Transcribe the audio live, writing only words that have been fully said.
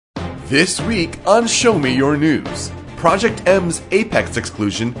This week on Show Me Your News, Project M's Apex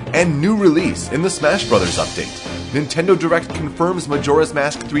exclusion and new release in the Smash Bros. Update. Nintendo Direct confirms Majora's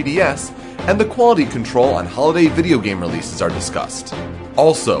Mask 3DS, and the quality control on holiday video game releases are discussed.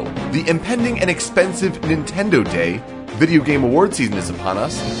 Also, the impending and expensive Nintendo Day, video game award season is upon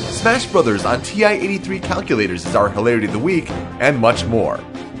us, Smash Bros. On TI-83 calculators is our hilarity of the week, and much more.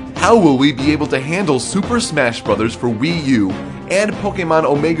 How will we be able to handle Super Smash Bros. For Wii U and Pokemon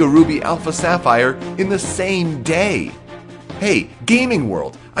Omega Ruby Alpha Sapphire in the same day? Hey, Gaming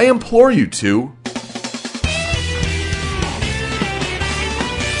World, I implore you to...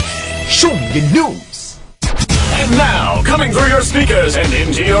 Show me your news! And now, coming through your speakers and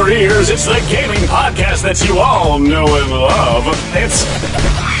into your ears, it's the gaming podcast that you all know and love. It's...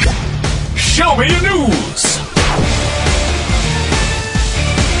 Show Me Your News!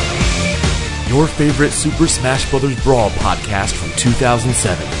 Your favorite Super Smash Bros. Brawl podcast from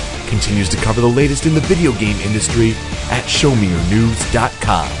 2007 continues to cover the latest in the video game industry at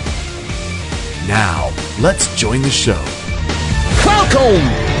ShowMeYourNews.com. Now, let's join the show.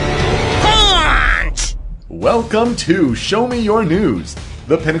 Welcome to Show Me Your News,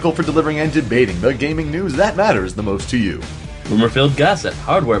 the pinnacle for delivering and debating the gaming news that matters the most to you. Rumor-filled gossip,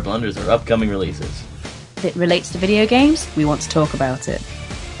 hardware blunders, or upcoming releases. If it relates to video games, we want to talk about it.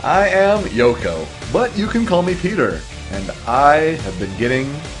 I am Yoko, but you can call me Peter, and I have been getting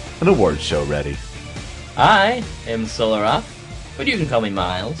an awards show ready. I am Solaroth, but you can call me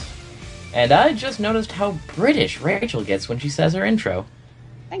Miles. And I just noticed how British Rachel gets when she says her intro.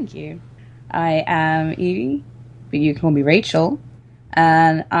 Thank you. I am Evie, but you can call me Rachel.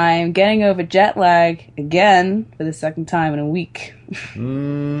 And I'm getting over jet lag again for the second time in a week.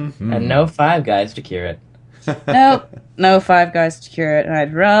 And no Five Guys to cure it. Nope, no Five Guys to cure it, and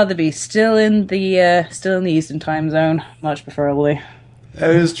I'd rather be still in the Eastern time zone, much preferably.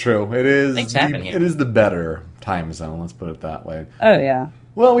 That is true. It is. Things happen here. It is the better time zone. Let's put it that way. Oh yeah.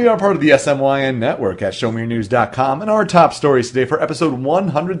 Well, we are part of the SMYN network at ShowMeYourNews.com, and our top stories today for episode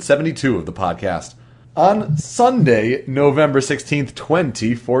 172 of the podcast. On Sunday, November 16th,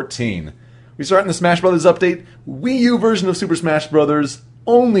 2014, we start in the Smash Bros. Update. Wii U version of Super Smash Bros.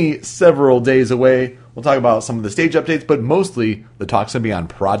 Only several days away. We'll talk about some of the stage updates, but mostly the talk's going to be on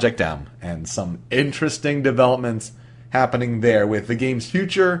Project M and some interesting developments happening there with the game's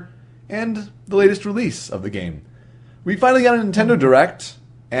future and the latest release of the game. We finally got a Nintendo Direct,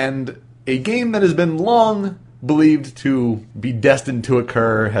 and a game that has been long believed to be destined to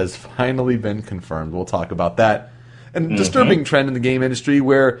occur has finally been confirmed. We'll talk about that. And a disturbing trend in the game industry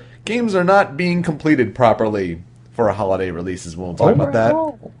where games are not being completed properly for holiday releases. We'll talk about that.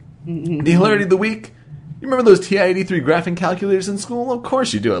 The hilarity of the week. You remember those TI-83 graphing calculators in school? Of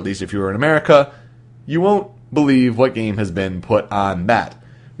course you do, at least if you were in America. You won't believe what game has been put on that.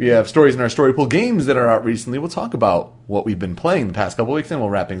 We have stories in our story pool, games that are out recently. We'll talk about what we've been playing the past couple weeks, and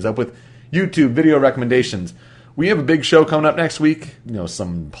we'll wrap things up with YouTube video recommendations. We have a big show coming up next week.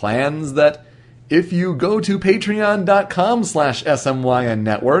 Some plans that if you go to patreon.com/SMYN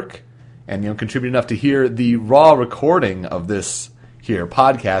network and contribute enough to hear the raw recording of this here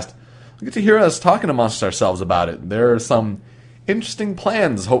podcast, you get to hear us talking amongst ourselves about it. There are some interesting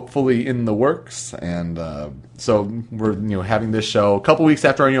plans, hopefully, in the works, and so we're having this show a couple weeks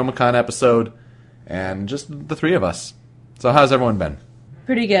after our Youmacon episode, and just the three of us. So how's everyone been?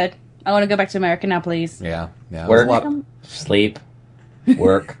 Pretty good. I want to go back to America now, please. Yeah. Work, sleep,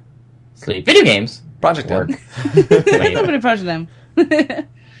 work, sleep, video games, Project work, M. A little bit of Project M.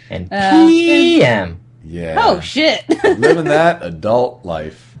 and PM. Yeah. Oh shit! Living that adult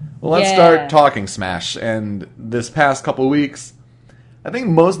life. Well, let's start talking Smash. And this past couple of weeks, I think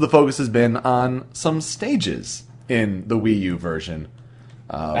most of the focus has been on some stages in the Wii U version.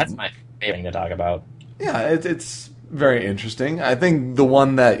 That's my favorite thing to talk about. Yeah, it's very interesting. I think the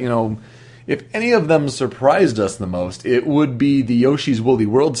one that, if any of them surprised us the most, it would be the Yoshi's Woolly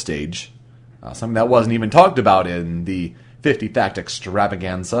World stage. Something that wasn't even talked about in the 50th Act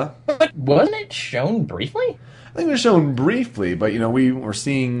Extravaganza. But wasn't it shown briefly? I think it was shown briefly, but, we were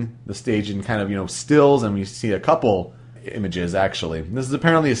seeing the stage in kind of, stills, and we see a couple images, actually. This is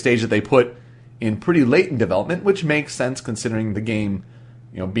apparently a stage that they put in pretty late in development, which makes sense considering the game,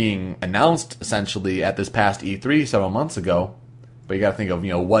 being announced, essentially, at this past E3 several months ago. But you gotta think of,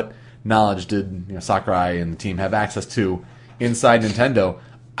 what knowledge did Sakurai and the team have access to inside Nintendo.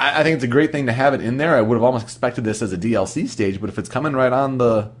 I think it's a great thing to have it in there. I would have almost expected this as a DLC stage, but if it's coming right on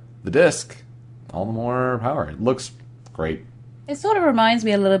the disc, all the more power. It looks great. It sort of reminds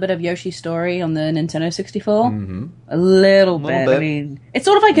me a little bit of Yoshi's Story on the Nintendo 64. Mm-hmm. A little bit. I mean, it's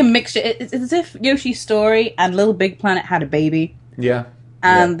sort of like a mixture. It's as if Yoshi's Story and Little Big Planet had a baby. Yeah.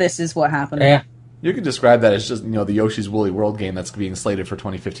 And Yeah. this is what happened. Yeah. You could describe that as just, the Yoshi's Woolly World game that's being slated for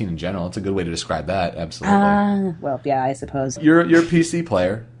 2015 in general. It's a good way to describe that, absolutely. Well, yeah, I suppose. You're a PC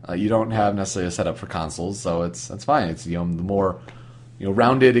player. You don't have necessarily a setup for consoles, so that's fine. It's the more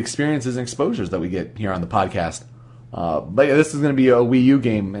rounded experiences and exposures that we get here on the podcast. But yeah, this is going to be a Wii U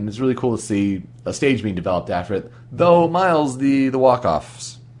game, and it's really cool to see a stage being developed after it. Though, Miles, the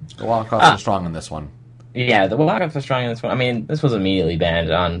walk-offs. The walk-offs are strong in this one. Yeah, the walk-ups are strong in this one. I mean, this was immediately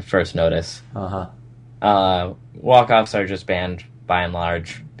banned on first notice. Walk-ups are just banned by and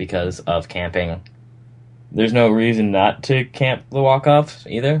large because of camping. There's no reason not to camp the walk-offs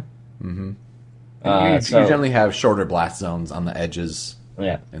either. You So generally have shorter blast zones on the edges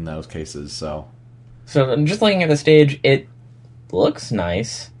yeah. in those cases, so... So just looking at the stage, it looks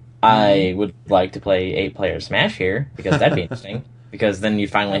nice. I would like to play 8-player Smash here because that'd be interesting. Because then you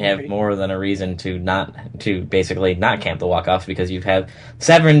finally have more than a reason to basically not camp the walk-offs because you have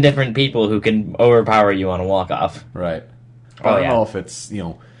 7 different people who can overpower you on a walk-off. Right. Oh, I don't yeah. know if it's,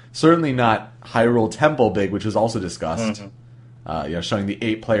 certainly not Hyrule Temple big, which was also discussed. Showing the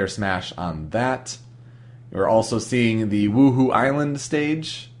 8-player Smash on that. We're also seeing the Woohoo Island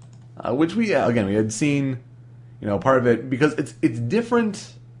stage, which we had seen, part of it, because it's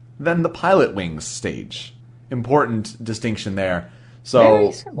different than the Pilot Wings stage. Important distinction there. So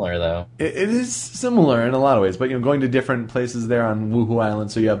Very similar, though. it is similar in a lot of ways, but going to different places there on Woohoo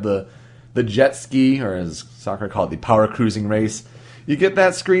Island. So you have the jet ski, or as Sakura called it, the power cruising race. You get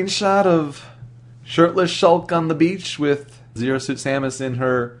that screenshot of shirtless Shulk on the beach with Zero Suit Samus in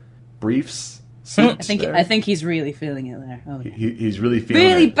her briefs. Suit there. I think he's really feeling it there. Oh, yeah. He's really feeling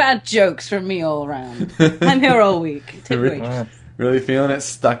Really it. bad jokes from me all around. I'm here all week. Take Really? a week. Really feeling it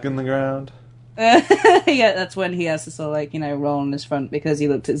stuck in the ground. Yeah, that's when he has to sort of roll on his front because he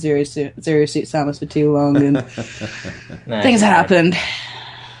looked at Zero Suit Samus for too long and things happened.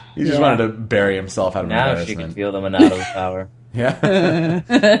 He just wanted to bury himself out of Now she can feel the Monado power. Yeah.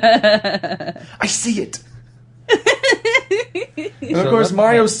 I see it. And of course,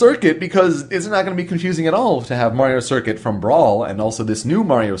 Mario Circuit, because it's not going to be confusing at all to have Mario Circuit from Brawl, and also this new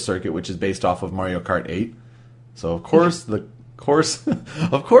Mario Circuit, which is based off of Mario Kart 8. So, of course, the course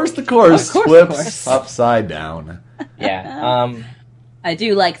flips upside down. Yeah. I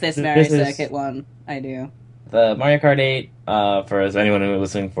do like this Mario This is- Circuit one. I do. The Mario Kart 8, for as anyone who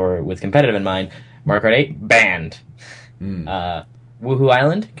is listening with competitive in mind, Mario Kart 8, banned. Woohoo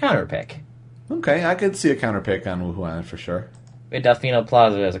Island, counterpick. Okay, I could see a counterpick on Woohoo Island for sure. We had Delfino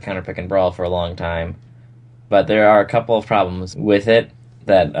Plaza as a counterpick in Brawl for a long time. But there are a couple of problems with it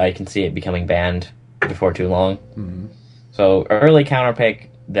that I can see it becoming banned before too long. Mm-hmm. So early counterpick,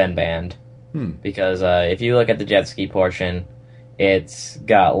 then banned. Because if you look at the jet ski portion, it's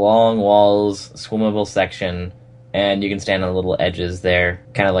got long walls, swimmable section, and you can stand on little edges there,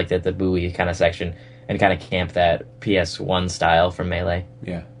 kind of like the buoy kind of section, and kind of camp that PS1 style from Melee.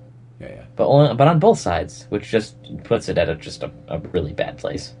 Yeah. But on both sides, which just puts it at a really bad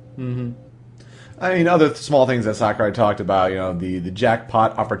place. I mean, other small things that Sakurai talked about, the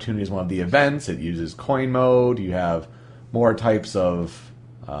jackpot opportunity is one of the events. It uses coin mode. You have more types of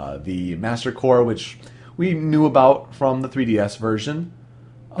the Master Core, which we knew about from the 3DS version.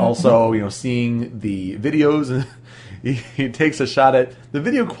 Also, seeing the videos, and he takes a shot at the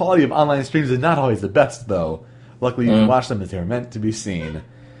video quality of online streams is not always the best, though. Luckily, you can watch them as they're meant to be seen.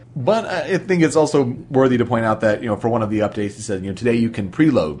 But I think it's also worthy to point out that, for one of the updates, he said, today you can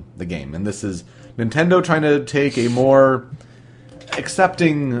preload the game. And this is Nintendo trying to take a more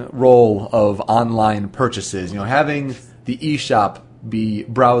accepting role of online purchases. Having the eShop be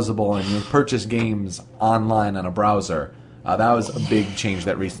browsable and purchase games online on a browser. That was a big change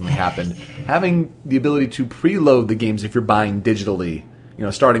that recently happened. Having the ability to preload the games if you're buying digitally,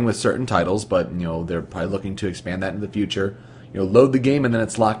 starting with certain titles, but, they're probably looking to expand that in the future. Load the game and then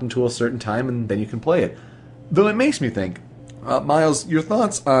it's locked until a certain time and then you can play it. Though it makes me think, Miles, your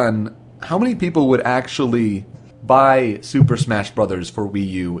thoughts on how many people would actually buy Super Smash Bros. For Wii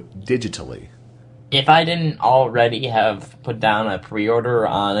U digitally? If I didn't already have put down a pre-order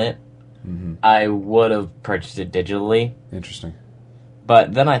on it, I would have purchased it digitally. Interesting.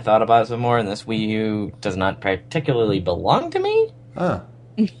 But then I thought about it some more, and this Wii U does not particularly belong to me. Ah,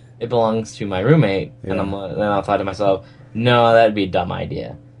 It belongs to my roommate, Yeah. and then I thought to myself, no, that'd be a dumb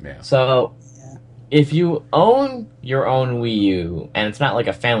idea. yeah. So, if you own your own Wii U, and it's not like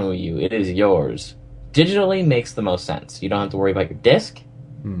a family Wii U, it is yours, digitally makes the most sense. You don't have to worry about your disc,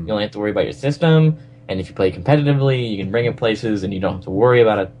 you only have to worry about your system, and if you play competitively, you can bring it places, and you don't have to worry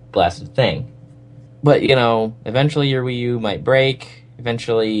about a blasted thing. But, eventually your Wii U might break,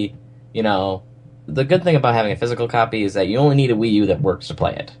 eventually, the good thing about having a physical copy is that you only need a Wii U that works to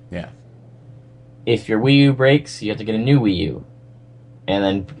play it. Yeah. If your Wii U breaks, you have to get a new Wii U, and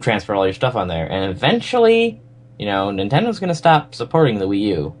then transfer all your stuff on there. And eventually, Nintendo's going to stop supporting the Wii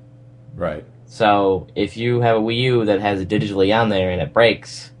U. Right. So if you have a Wii U that has it digitally on there and it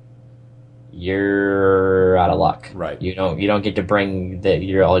breaks, you're out of luck. Right. You don't get to bring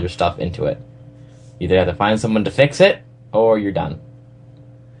all your stuff into it. You either have to find someone to fix it, or you're done.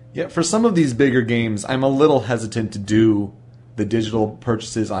 Yeah, for some of these bigger games, I'm a little hesitant to do the digital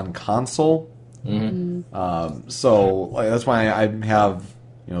purchases on console. Mm-hmm. So that's why I have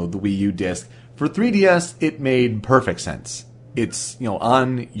the Wii U disc. For 3DS, it made perfect sense. It's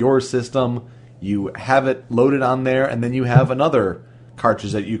on your system. You have it loaded on there, and then you have another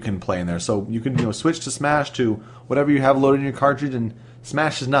cartridge that you can play in there. So you can switch to Smash to whatever you have loaded in your cartridge, and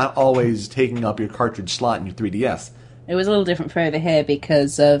Smash is not always taking up your cartridge slot in your 3DS. It was a little different for over here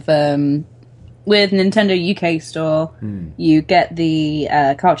because of with Nintendo UK store, you get the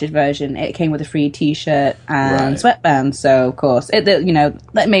cartridge version. It came with a free T-shirt and sweatband, so of course,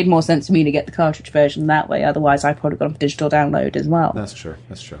 that made more sense to me to get the cartridge version that way. Otherwise, I probably got a digital download as well. That's true.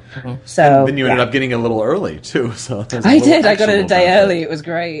 Mm-hmm. So and then you ended up getting a little early too. So I did. I got it a day early. It was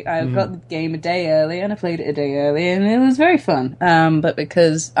great. I got the game a day early, and I played it a day early, and it was very fun. But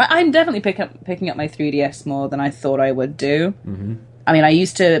because I'm definitely picking up my 3DS more than I thought I would do. Mm-hmm. I mean, I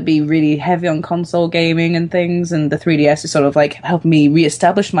used to be really heavy on console gaming and things, and the 3DS is sort of like helping me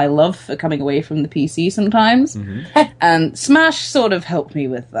reestablish my love for coming away from the PC sometimes. Mm-hmm. And Smash sort of helped me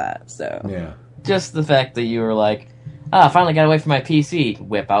with that, so. Yeah. Just the fact that you were like, I finally got away from my PC,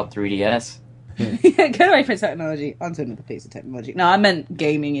 whip out 3DS. Get away from technology, onto another piece of technology. No, I meant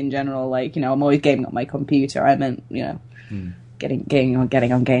gaming in general, like, I'm always gaming on my computer. I meant, getting on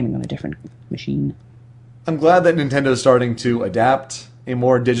gaming on a different machine. I'm glad that Nintendo's starting to adapt a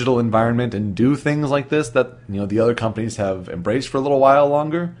more digital environment and do things like this that the other companies have embraced for a little while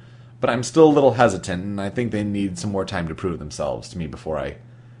longer. But I'm still a little hesitant, and I think they need some more time to prove themselves to me before I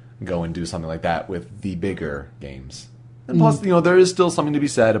go and do something like that with the bigger games. And plus, there is still something to be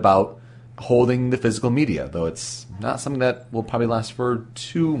said about holding the physical media, though it's not something that will probably last for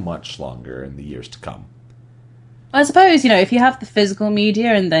too much longer in the years to come. I suppose, if you have the physical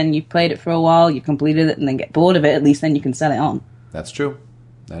media and then you've played it for a while, you've completed it and then get bored of it, at least then you can sell it on. That's true.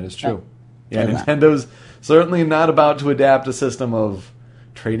 That is true. Yeah, Nintendo's certainly not about to adapt a system of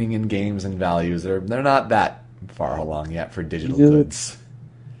trading in games and values. They're not that far along yet for digital goods.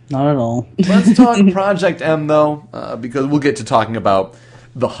 Not at all. Let's talk Project M, though, because we'll get to talking about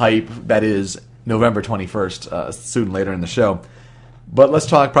the hype that is November 21st soon later in the show. But let's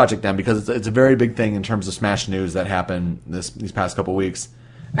talk Project M, because it's a very big thing in terms of Smash news that happened these past couple weeks.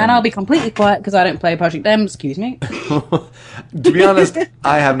 And I'll be completely quiet because I don't play Project M, excuse me. To be honest,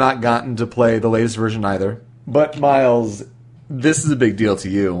 I have not gotten to play the latest version either. But Miles, this is a big deal to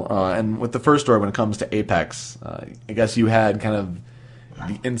you. And with the first story when it comes to Apex, I guess you had kind of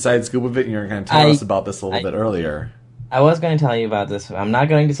the inside scoop of it, and you were going to tell us about this a little bit earlier. I was going to tell you about this. I'm not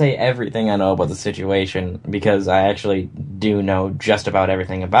going to say everything I know about the situation, because I actually do know just about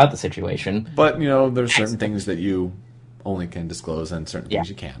everything about the situation. But, there's certain things that you only can disclose and certain things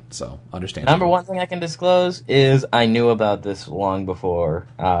you can't, so understand. Number one thing I can disclose is I knew about this long before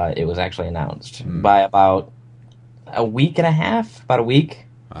it was actually announced. By about a week and a half, about a week.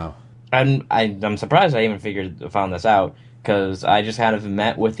 Wow. And I'm surprised I even found this out, because I just kind of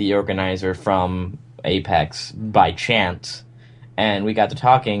met with the organizer from Apex by chance, and we got to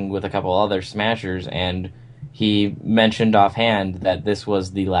talking with a couple other Smashers, and he mentioned offhand that this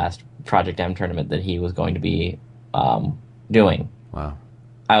was the last Project M tournament that he was going to be doing. Wow.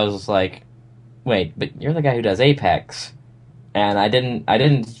 I was like, wait, but you're the guy who does Apex. And I didn't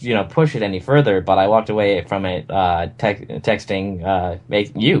push it any further, but I walked away from it texting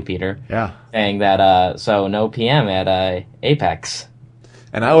you, Peter, saying that so no PM at Apex.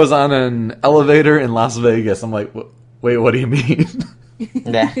 And I was on an elevator in Las Vegas. I'm like, wait, what do you mean?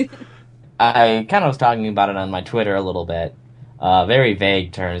 Yeah. I kind of was talking about it on my Twitter a little bit. Very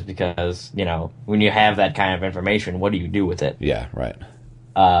vague terms, because, when you have that kind of information, what do you do with it? Yeah, right.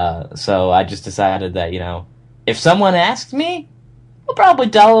 So I just decided that, if someone asked me, I'll probably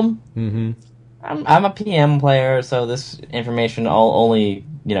tell them. Mm-hmm. I'm a PM player, so this information only,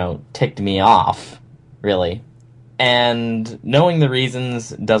 ticked me off, really. And knowing the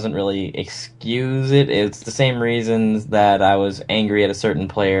reasons doesn't really excuse it. It's the same reasons that I was angry at a certain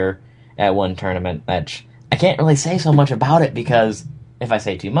player at one tournament. That I can't really say so much about it, because if I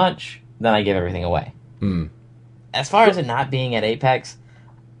say too much, then I give everything away. As far as it not being at Apex,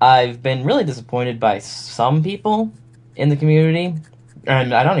 I've been really disappointed by some people in the community.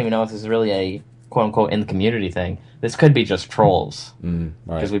 And I don't even know if this is really quote-unquote in the community thing. This could be just trolls. Right.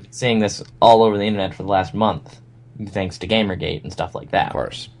 Because we've been seeing this all over the internet for the last month, thanks to Gamergate and stuff like that. Of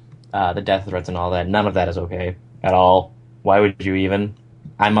course. The death threats and all that. None of that is okay at all. Why would you even?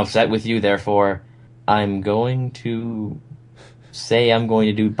 I'm upset with you, therefore I'm going to say I'm going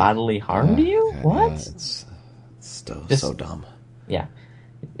to do bodily harm to you? What? Yeah, it's so dumb. Yeah.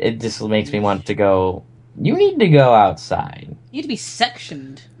 It just makes me want to go, you need to go outside. You need to be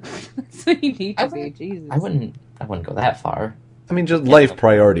sectioned. That's what you need to do, Jesus. I wouldn't go that far. I mean, just life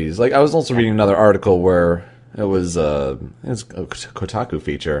priorities. Like, I was also reading another article where it was a Kotaku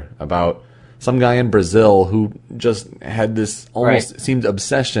feature about some guy in Brazil who just had this almost seemed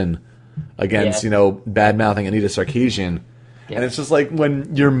obsession against, bad-mouthing Anita Sarkeesian. Yep. And it's just like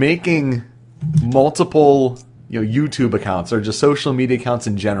when you're making multiple, YouTube accounts or just social media accounts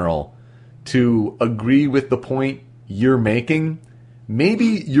in general to agree with the point you're making, maybe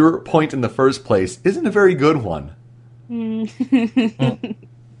your point in the first place isn't a very good one.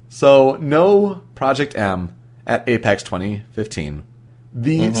 So, no Project M at Apex 2015.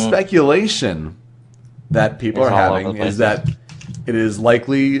 The speculation that people are having is that it is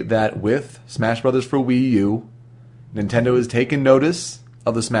likely that with Smash Bros. For Wii U, Nintendo has taken notice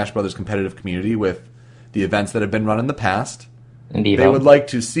of the Smash Bros. Competitive community with the events that have been run in the past. Indeed. They would like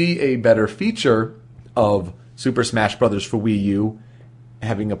to see a better feature of Super Smash Bros. For Wii U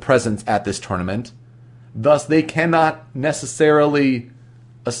having a presence at this tournament. Thus, they cannot necessarily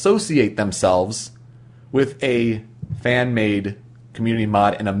associate themselves with a fan-made community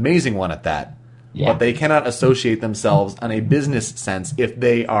mod, an amazing one at that. Yeah. But they cannot associate themselves on a business sense if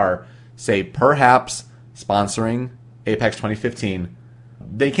they are, say, perhaps sponsoring Apex 2015.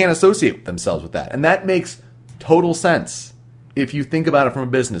 They can't associate themselves with that. And that makes total sense if you think about it from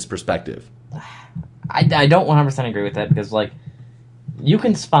a business perspective. I don't 100% agree with that because, you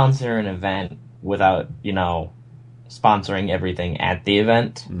can sponsor an event without, sponsoring everything at the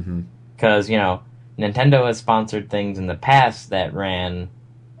event. Because, Nintendo has sponsored things in the past that ran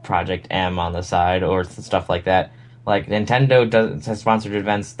Project M on the side or stuff like that. Like, Nintendo has sponsored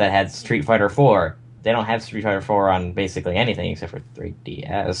events that had Street Fighter 4. They don't have Street Fighter 4 on basically anything except for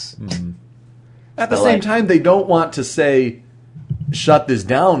 3DS. At the same time, they don't want to say, shut this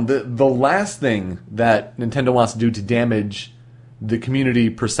down. The last thing that Nintendo wants to do to damage the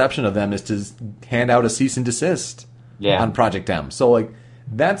community perception of them is to hand out a cease and desist on Project M. So,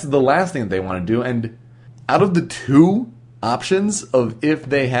 that's the last thing that they want to do. And out of the two options of if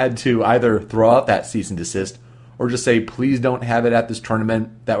they had to either throw out that cease and desist or just say, please don't have it at this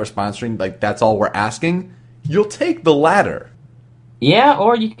tournament that we're sponsoring, that's all we're asking, you'll take the latter. Yeah,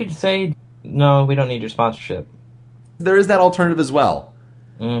 or you could say, no, we don't need your sponsorship. There is that alternative as well.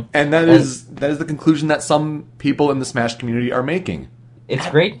 And that is the conclusion that some people in the Smash community are making. It's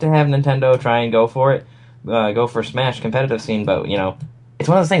great to have Nintendo try and go for it, go for Smash competitive scene, but, it's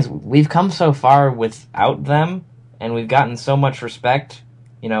one of those things, we've come so far without them, and we've gotten so much respect,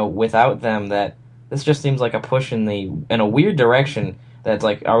 without them, that this just seems like a push in a weird direction that's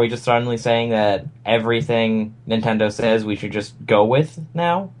are we just suddenly saying that everything Nintendo says we should just go with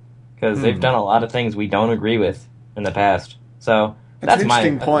now? Because they've done a lot of things we don't agree with in the past. So that's an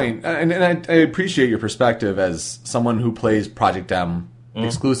interesting point. And I appreciate your perspective as someone who plays Project M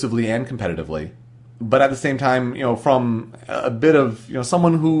exclusively and competitively. But at the same time, from a bit of,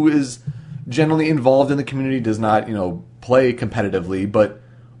 someone who is generally involved in the community, does not, play competitively, but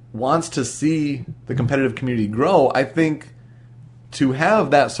wants to see the competitive community grow, I think to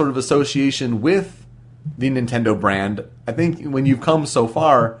have that sort of association with the Nintendo brand, I think when you've come so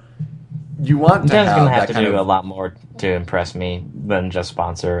far, you want to have Nintendo's going to have that to do a lot more to impress me than just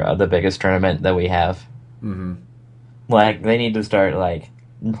sponsor the biggest tournament that we have. Mm-hmm. They need to start,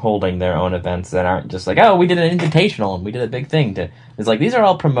 holding their own events that aren't just oh, we did an invitational and we did a big thing. It's these are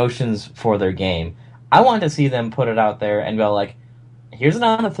all promotions for their game. I want to see them put it out there and go here's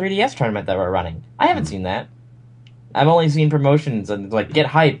another 3DS tournament that we're running. I haven't seen that. I've only seen promotions and get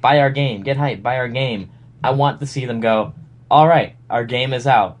hype, buy our game, get hype, buy our game. I want to see them go, all right, our game is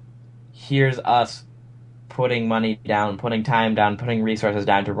out. Here's us putting money down, putting time down, putting resources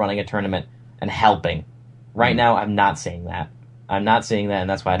down to running a tournament and helping. Right now, I'm not seeing that. I'm not seeing that, and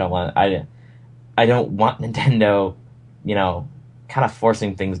that's why I don't want Nintendo, kind of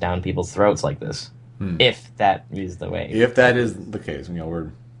forcing things down people's throats like this. If that is the way. If that is the case,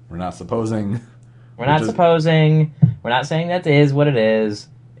 we're not supposing. We're not supposing. We're not saying that is what it is.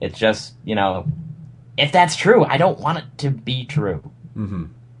 It's just, if that's true, I don't want it to be true.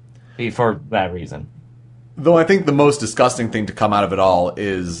 Mm-hmm. For that reason. Though I think the most disgusting thing to come out of it all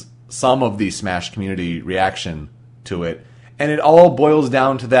is some of the Smash community reaction to it. And it all boils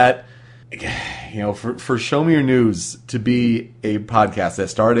down to that, for Show Me Your News to be a podcast that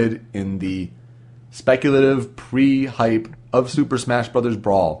started in the speculative pre-hype of Super Smash Bros.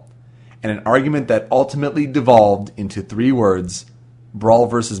 Brawl, and an argument that ultimately devolved into 3 words, Brawl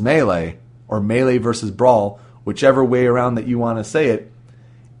versus Melee, or Melee versus Brawl, whichever way around that you want to say it.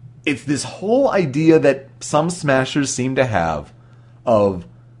 It's this whole idea that some Smashers seem to have of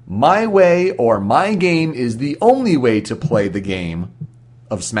my way or my game is the only way to play the game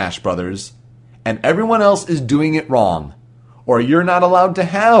of Smash Brothers, and everyone else is doing it wrong, or you're not allowed to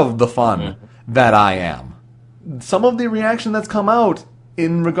have the fun that I am. Some of the reaction that's come out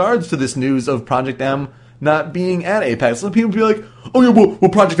in regards to this news of Project M not being at Apex, some people be like, oh yeah, well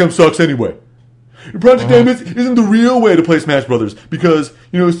Project M sucks anyway. Project M isn't the real way to play Smash Brothers because,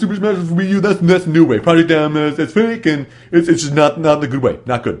 Super Smash Bros. Wii U, that's the new way. Project M, it's fake, and it's just not the good way.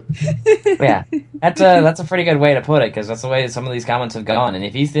 Not good. Yeah, that's a pretty good way to put it, because that's the way some of these comments have gone. And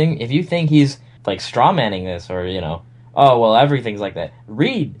if you think he's like strawmanning this, or oh well, everything's like that,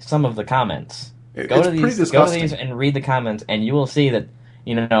 read some of the comments. Go to these and read the comments, and you will see that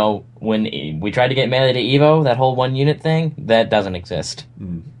when we tried to get Melee to Evo, that whole 1 unit thing, that doesn't exist.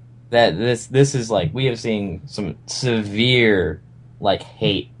 That this is like, we have seen some severe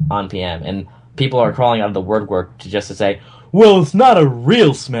hate on PM, and people are crawling out of the woodwork to say, well, it's not a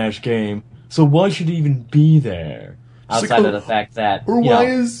real Smash game, so why should it even be there? Outside of the fact that, why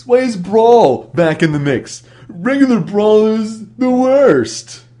is Brawl back in the mix? Regular Brawl is the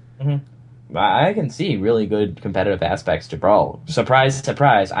worst. I can see really good competitive aspects to Brawl. Surprise,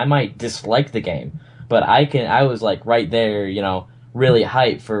 surprise, I might dislike the game, but I was right there, really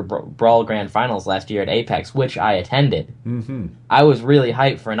hyped for Brawl Grand Finals last year at Apex, which I attended. I was really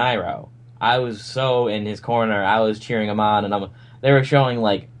hyped for Nairo. I was so in his corner. I was cheering him on, and they were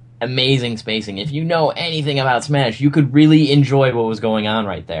showing amazing spacing. If you know anything about Smash, you could really enjoy what was going on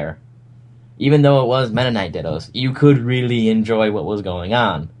right there. Even though it was Meta Knight Dittos, you could really enjoy what was going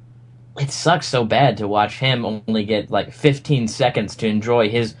on. It sucks so bad to watch him only get 15 seconds to enjoy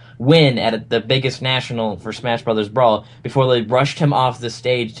his win at the biggest national for Smash Bros. Brawl before they rushed him off the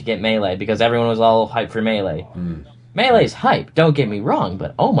stage to get Melee, because everyone was all hyped for Melee. Melee's hype, don't get me wrong,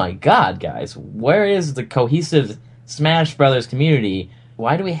 but oh my god, guys, where is the cohesive Smash Bros. Community?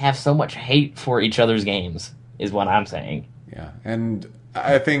 Why do we have so much hate for each other's games, is what I'm saying. Yeah, and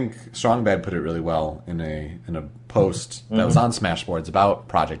I think Strong Bad put it really well in a post that was on Smashboards about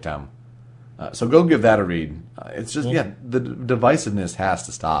Project M. So go give that a read. It's just, the divisiveness has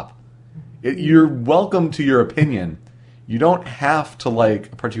to stop. You're welcome to your opinion. You don't have to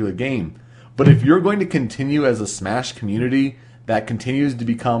like a particular game. But if you're going to continue as a Smash community that continues to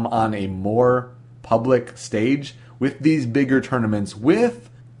become on a more public stage with these bigger tournaments,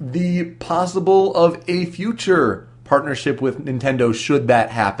 with the possible of a future partnership with Nintendo should that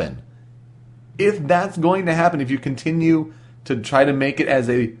happen. If that's going to happen, if you continue to try to make it as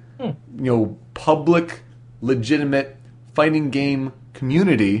a public, legitimate fighting game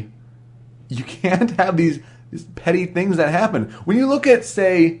community, you can't have these petty things that happen. When you look at,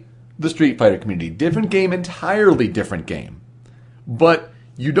 say, the Street Fighter community, different game, entirely different game, but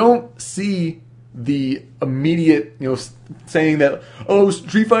you don't see the immediate, saying that, oh,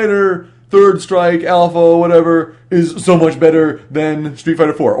 Street Fighter Third Strike, Alpha, whatever, is so much better than Street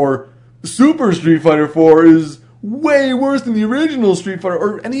Fighter 4, or Super Street Fighter 4 is way worse than the original Street Fighter,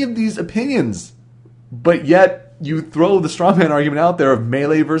 or any of these opinions. But yet, you throw the strawman argument out there of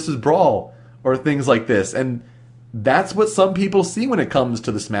Melee versus Brawl, or things like this. And that's what some people see when it comes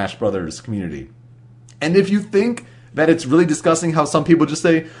to the Smash Brothers community. And if you think that it's really disgusting how some people just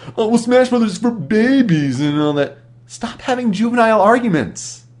say, oh, well, Smash Brothers is for babies and all that, stop having juvenile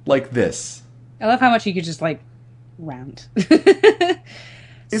arguments like this. I love how much you could just, rant.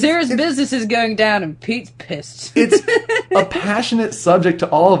 Sarah's business is going down and Pete's pissed. It's a passionate subject to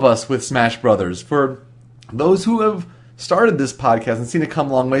all of us with Smash Brothers. For those who have started this podcast and seen it come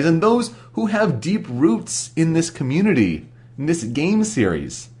a long ways, and those who have deep roots in this community, in this game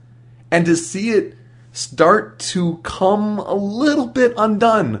series. And to see it start to come a little bit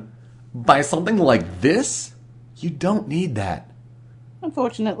undone by something like this, you don't need that.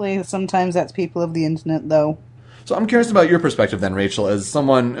 Unfortunately, sometimes that's people of the internet, though. So I'm curious about your perspective then, Rachel, as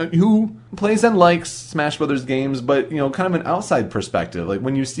someone who plays and likes Smash Brothers games, but, kind of an outside perspective.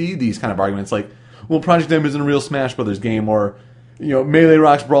 When you see these kind of arguments well, Project M isn't a real Smash Brothers game, or, Melee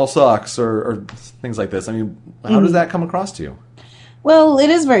rocks, Brawl sucks, or things like this. I mean, how does that come across to you? Well,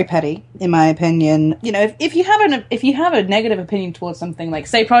 it is very petty, in my opinion. If you have a negative opinion towards something like,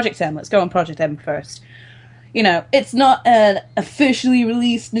 say, Project M, let's go on Project M first. It's not an officially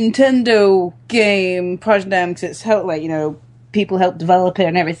released Nintendo game, Project M, because it's held, people help develop it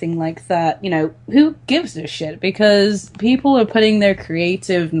and everything like that, who gives a shit? Because people are putting their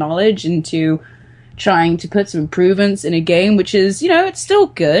creative knowledge into trying to put some improvements in a game, which is, it's still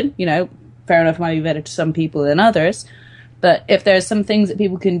good. Fair enough, might be better to some people than others. But if there's some things that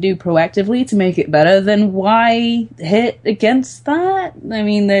people can do proactively to make it better, then why hit against that? I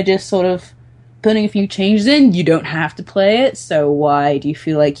mean, they're just sort of putting a few changes in. You don't have to play it, so why do you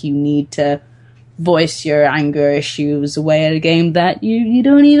feel like you need to voice your anger issues away at a game that you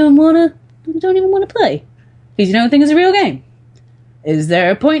don't even want to play because you don't think it's a real game? Is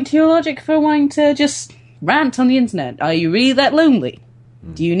there a point to your logic for wanting to just rant on the internet? Are you really that lonely?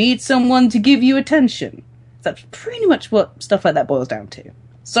 Do you need someone to give you attention? That's pretty much what stuff like that boils down to.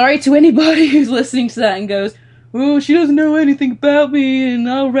 Sorry to anybody who's listening to that and goes, "Oh, she doesn't know anything about me and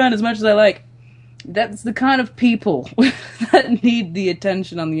I'll rant as much as I like." That's the kind of people that need the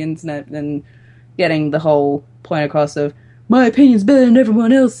attention on the internet and getting the whole point across of, my opinion's better than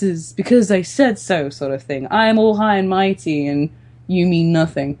everyone else's because I said so, sort of thing. I am all high and mighty and you mean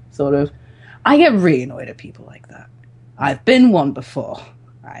nothing, sort of. I get really annoyed at people like that. I've been one before.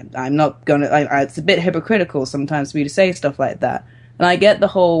 I'm not gonna... it's a bit hypocritical sometimes for me to say stuff like that. And I get the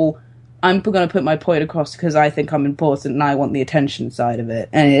whole, I'm gonna put my point across because I think I'm important and I want the attention side of it.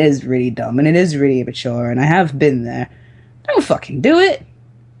 And it is really dumb and it is really immature and I have been there. Don't fucking do it.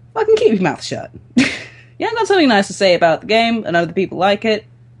 Fucking keep your mouth shut. You haven't got something nice to say about the game and other people like it,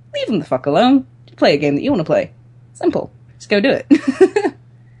 leave them the fuck alone. Just play a game that you want to play. Simple. Just go do it.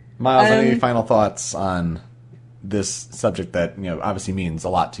 Miles, any final thoughts on this subject that, obviously means a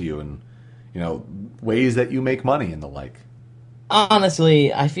lot to you and, ways that you make money and the like?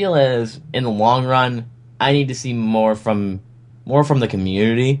 Honestly, I feel as, in the long run, I need to see more from the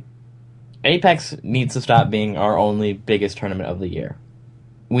community. Apex needs to stop being our only biggest tournament of the year.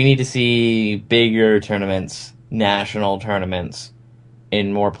 We need to see bigger tournaments, national tournaments,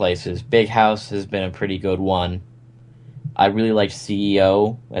 in more places. Big House has been a pretty good one. I really liked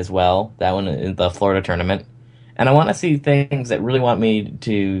CEO as well, that one in the Florida tournament. And I want to see things that really want me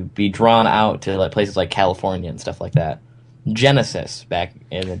to be drawn out to places like California and stuff like that. Genesis, back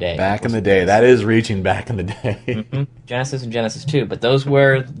in the day. Back in the day. That is reaching back in the day. Mm-hmm. Genesis and Genesis 2. But those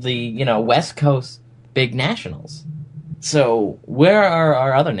were the, West Coast big nationals. So, where are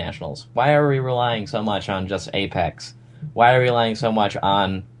our other nationals? Why are we relying so much on just Apex? Why are we relying so much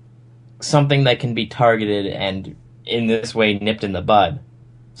on something that can be targeted and, in this way, nipped in the bud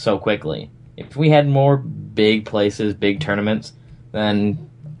so quickly? If we had more big places, big tournaments, then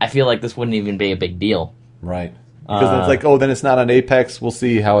I feel like this wouldn't even be a big deal. Right. Because it's like, then it's not on Apex. We'll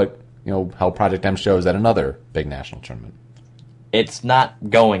see how it, how Project M shows at another big national tournament. It's not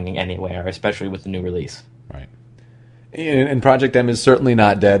going anywhere, especially with the new release. Right. And Project M is certainly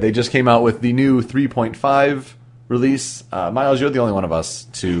not dead. They just came out with the new 3.5 release. Miles, you're the only one of us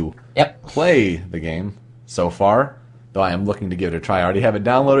to play the game so far, though I am looking to give it a try. I already have it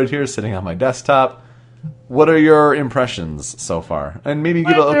downloaded here, sitting on my desktop. What are your impressions so far? And maybe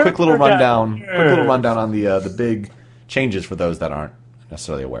give a quick little rundown on the big changes for those that aren't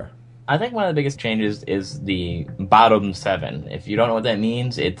necessarily aware. I think one of the biggest changes is the bottom 7. If you don't know what that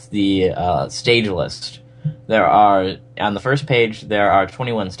means, it's the stage list. On the first page, there are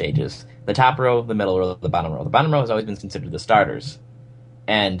 21 stages. The top row, the middle row, the bottom row. The bottom row has always been considered the starters.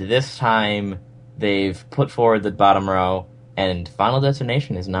 And this time, they've put forward the bottom row, and Final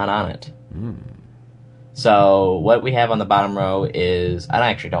Destination is not on it. So what we have on the bottom row is... I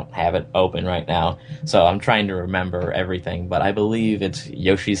actually don't have it open right now, so I'm trying to remember everything, but I believe it's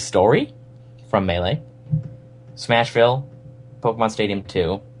Yoshi's Story from Melee, Smashville, Pokemon Stadium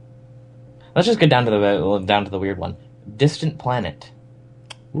 2. Let's just get down to the weird one. Distant Planet.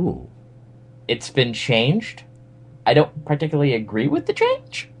 Ooh. It's been changed. I don't particularly agree with the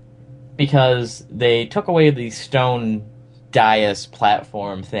change, because they took away the stone dais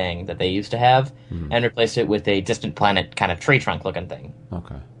platform thing that they used to have and replaced it with a Distant Planet kind of tree trunk looking thing.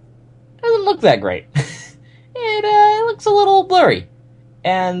 Okay. Doesn't look that great. It looks a little blurry.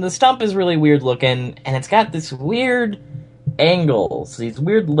 And the stump is really weird looking, and it's got this weird angles, these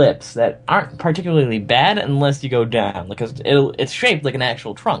weird lips that aren't particularly bad unless you go down, because it's shaped like an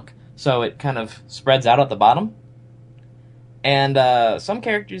actual trunk, so it kind of spreads out at the bottom. And some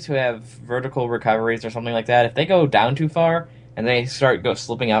characters who have vertical recoveries or something like that, if they go down too far and they start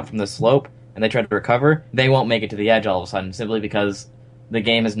slipping out from the slope and they try to recover, they won't make it to the edge all of a sudden, simply because the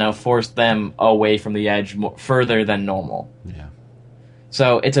game has now forced them away from the edge further than normal. Yeah.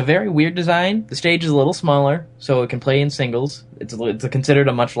 So it's a very weird design. The stage is a little smaller, so it can play in singles. It's considered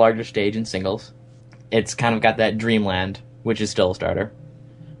a much larger stage in singles. It's kind of got that Dreamland, which is still a starter.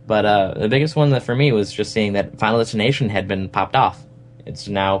 But the biggest one that for me was just seeing that Final Destination had been popped off. It's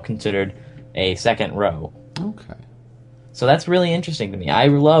now considered a second row. Okay. So that's really interesting to me. I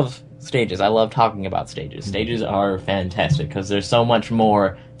love stages. I love talking about stages. Stages are fantastic because there's so much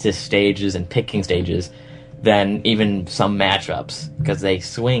more to stages and picking stages than even some matchups, because they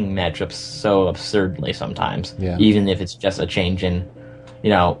swing matchups so absurdly sometimes. Yeah. Even if it's just a change in,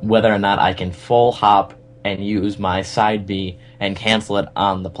 whether or not I can full hop and use my side B and cancel it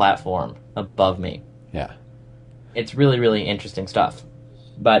on the platform above me. Yeah. It's really, really interesting stuff.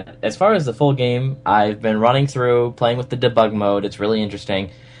 But as far as the full game, I've been running through, playing with the debug mode. It's really interesting.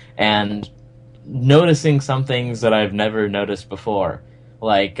 And noticing some things that I've never noticed before.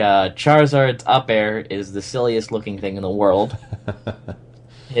 Like, Charizard's up air is the silliest looking thing in the world.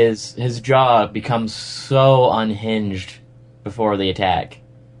 His jaw becomes so unhinged before the attack.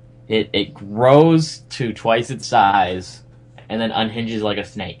 It grows to twice its size and then unhinges like a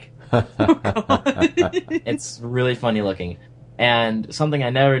snake. It's really funny looking. And something I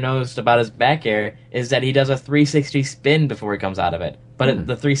never noticed about his back air is that he does a 360 spin before he comes out of it. But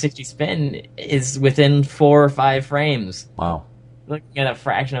the 360 spin is within 4 or 5 frames. Wow. Looking at a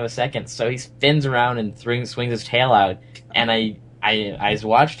fraction of a second. So he spins around and swings his tail out. And I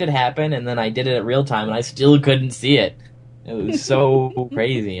watched it happen, and then I did it at real time, and I still couldn't see it. It was so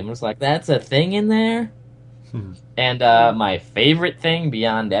crazy. I'm just like, that's a thing in there? And my favorite thing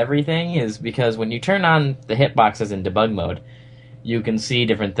beyond everything is because when you turn on the hitboxes in debug mode, you can see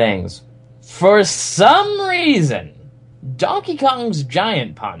different things. For some reason, Donkey Kong's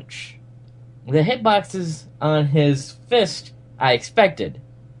Giant Punch, the hitboxes on his fist, I expected.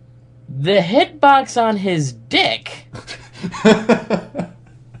 The hitbox on his dick,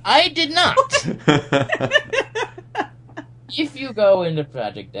 I did not. If you go into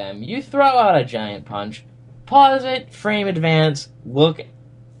Project M, you throw out a Giant Punch, pause it, frame advance, look,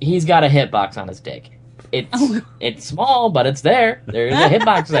 he's got a hitbox on his dick. It's small, but it's there. There's a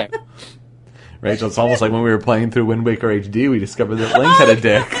hitbox there. Rachel, it's almost like when we were playing through Wind Waker HD, we discovered that Link had a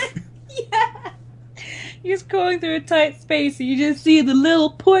dick. Yeah. You're just going through a tight space, and you just see the little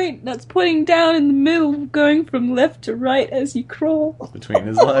point that's pointing down in the middle, going from left to right as you crawl. Between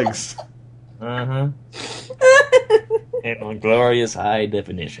his legs. Uh-huh. In glorious high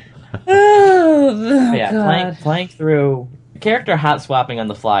definition. Oh, yeah, God. playing through character hot swapping on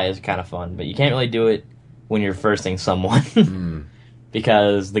the fly is kind of fun, but you can't really do it when you're firsting someone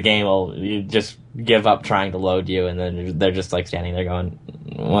because the game will just give up trying to load you, and then they're just like standing there going,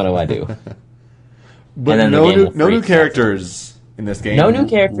 "What do I do?" But then no the game will new freeze. characters in this game. No new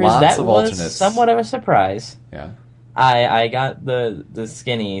characters. Lots That of was alternates. somewhat of a surprise. Yeah. I got the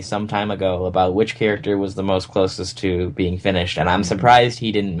skinny some time ago about which character was the most closest to being finished, and I'm surprised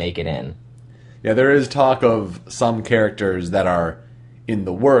he didn't make it in. Yeah, there is talk of some characters that are in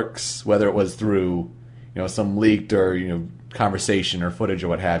the works, whether it was through, some leaked or, conversation or footage or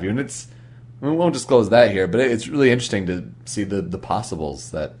what have you. And we won't disclose that here, but it's really interesting to see the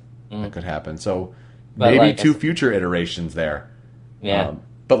possibles that could happen. So But maybe like 2 future iterations there. Yeah.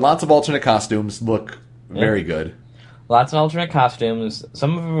 But lots of alternate costumes look very good. Lots of alternate costumes.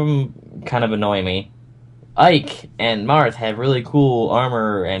 Some of them kind of annoy me. Ike and Marth have really cool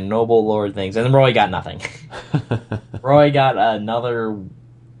armor and noble lord things, and Roy got nothing. Roy got a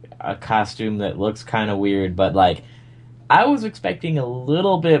costume that looks kind of weird, but I was expecting a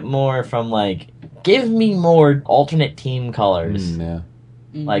little bit more from give me more alternate team colors. Yeah.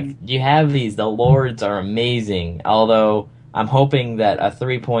 You have these, the lords are amazing, although I'm hoping that a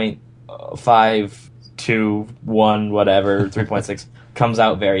 3.521 whatever 3.6 comes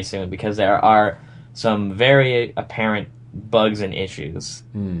out very soon, because there are some very apparent bugs and issues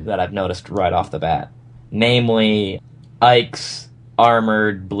that I've noticed right off the bat. Namely, Ike's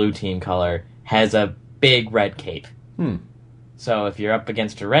armored blue team color has a big red cape. So if you're up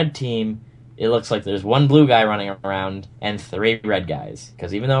against a red team, it looks like there's 1 blue guy running around and 3 red guys.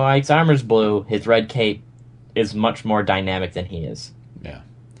 Because even though Ike's armor's blue, his red cape is much more dynamic than he is. Yeah.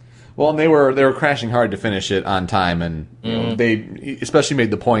 Well, and they were crashing hard to finish it on time, and they especially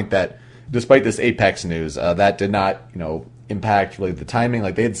made the point that despite this Apex news, that did not impact really the timing.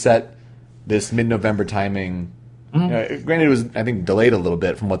 They had set this mid-November timing. Granted, it was, I think, delayed a little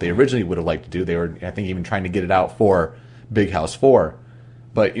bit from what they originally would have liked to do. They were, I think, even trying to get it out for Big House 4.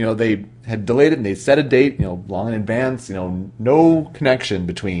 But, they had delayed it, and they set a date, long in advance. No connection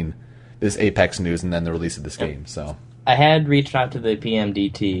between this Apex news and then the release of this game. So I had reached out to the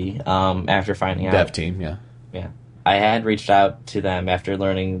PMDT after finding out. Dev team, yeah. Yeah. I had reached out to them after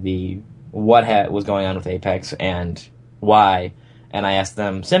learning what was going on with Apex and why, and I asked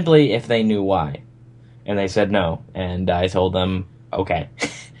them simply if they knew why. And they said no, and I told them, okay.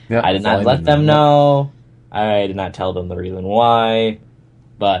 Yeah, I did not let them know. I did not tell them the reason why.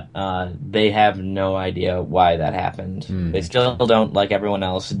 But they have no idea why that happened. They still don't, like everyone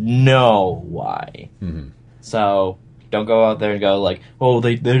else, know why. So don't go out there and go like, oh,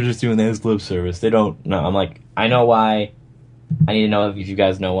 they're just doing that as lip service. They don't know. I'm like, I know why. I need to know if you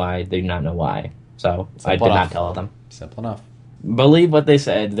guys know why. They do not know why. So I did not tell them. Simple enough. Believe what they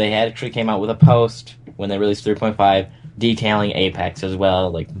said. They actually came out with a post when they released 3.5 detailing Apex as well.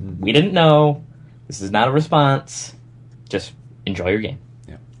 Like, we didn't know. This is not a response. Just enjoy your game.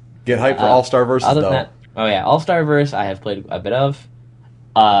 Get hyped for All-Star Versus, other though. than that, All-Star Verse I have played a bit of.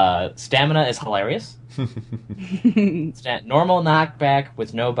 Stamina is hilarious. Normal knockback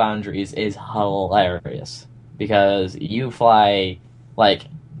with no boundaries is hilarious. Because you fly, like,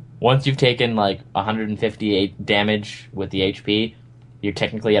 once you've taken, like, 158 damage with the HP, you're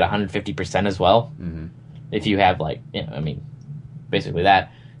technically at 150% as well. If you have, like, basically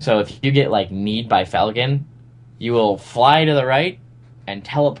that. So if you get, like, kneed by Falcon, you will fly to the right, and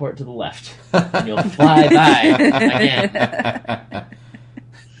teleport to the left. And you'll fly by again.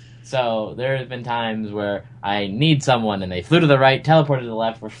 So there have been times where I need someone and they flew to the right, teleported to the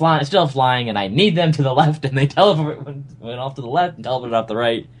left, we're still flying, and I need them to the left, and they went off to the left and teleported off the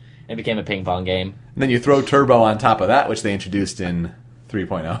right. It became a ping pong game. And then you throw Turbo on top of that, which they introduced in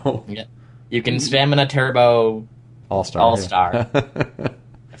 3.0. Yeah. You can Stamina Turbo All-Star.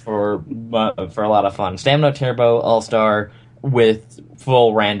 for a lot of fun. Stamina Turbo All-Star with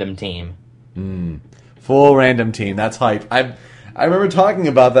full random team. Full random team. That's hype. I remember talking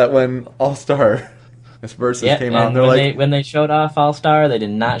about that when All-Star Versus came out. And they're when they showed off All-Star, they did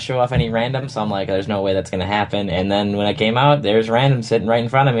not show off any random, so I'm like, there's no way that's going to happen. And then when it came out, there's random sitting right in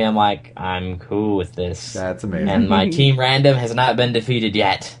front of me. I'm like, I'm cool with this. That's amazing. And my team random has not been defeated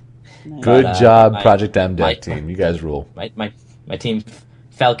yet. Good job, Project M Deck team. You guys rule. My team,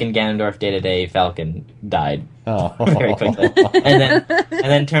 Falcon Ganondorf Day-to-Day Falcon, died very quickly. and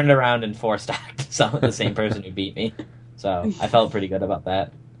then turned around and four-stocked the same person who beat me. So I felt pretty good about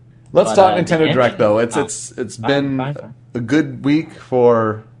that. Let's talk Nintendo Direct, though. It's been a good week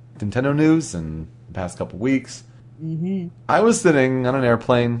for Nintendo news in the past couple weeks. I was sitting on an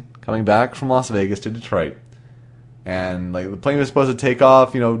airplane coming back from Las Vegas to Detroit, and the plane was supposed to take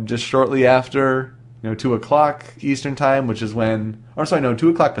off, just shortly after 2 o'clock Eastern time, which is 2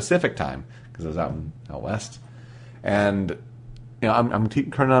 o'clock Pacific time, because I was out west. And I'm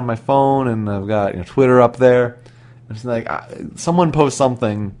turning on my phone, and I've got Twitter up there. It's like someone posts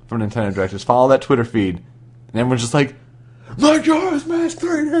something from Nintendo Direct, just follow that Twitter feed, and everyone's just like, Majora's Mask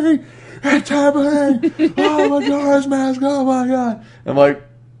 3D, it's happening! Oh, Majora's Mask, oh my god! I'm like,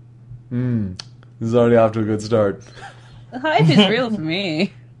 this is already off to a good start. The hype is real for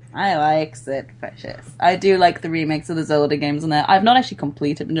me. I like it precious. I do like the remakes of the Zelda games on there. I've not actually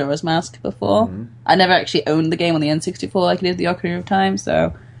completed Majora's Mask before. I never actually owned the game on the N64 like I did the Ocarina of Time,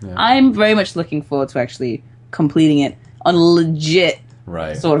 so I'm very much looking forward to actually completing it on a legit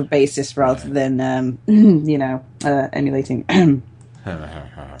sort of basis rather than, emulating.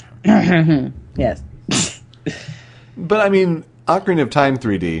 Yes. But, I mean, Ocarina of Time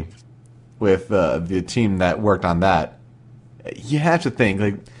 3D, with the team that worked on that, you have to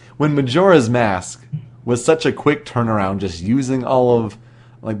think, when Majora's Mask was such a quick turnaround, just using all of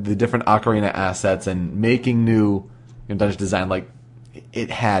the different Ocarina assets and making new dungeon design, it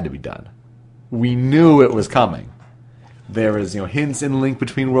had to be done. We knew it was coming. There was, hints in Link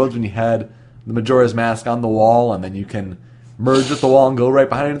Between Worlds when you had the Majora's Mask on the wall, and then you can merge with the wall and go right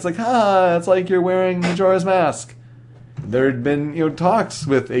behind it. It's like, it's like you're wearing Majora's Mask. There had been, talks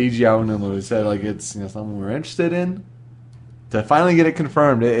with Eiji Aonuma who said, it's, something we're interested in. To finally get it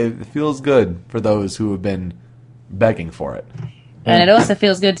confirmed, it feels good for those who have been begging for it. And it also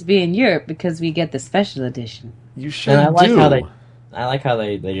feels good to be in Europe because we get the special edition. You should do. I like how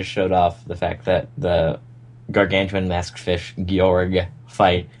they just showed off the fact that the gargantuan masked fish Georg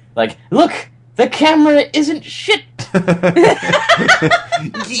fight. Look! The camera isn't shit!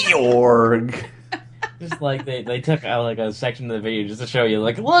 Georg! Just they took out a section of the video just to show you,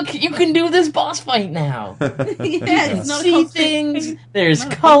 look, you can do this boss fight now! It's not see things, there's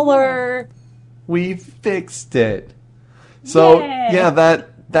color! We fixed it. So,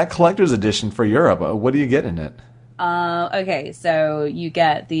 that collector's edition for Europe, what do you get in it? Okay, so you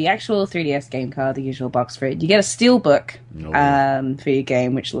get the actual 3DS game card, the usual box for it. You get a steelbook for your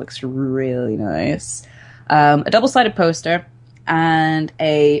game, which looks really nice. A double-sided poster and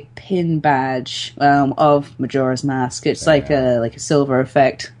a pin badge of Majora's Mask. It's like a silver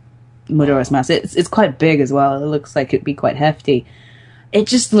effect Majora's Mask. It's quite big as well. It looks like it'd be quite hefty. It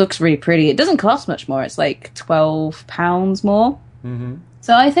just looks really pretty. It doesn't cost much more. It's £12 more.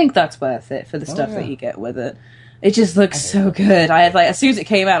 So I think that's worth it for the stuff that you get with it. It just looks so good. I had as soon as it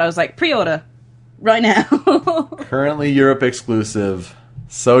came out, I was like, pre-order right now. Currently Europe exclusive.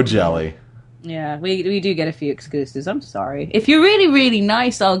 So jelly. Yeah, we do get a few exclusives. I'm sorry. If you're really, really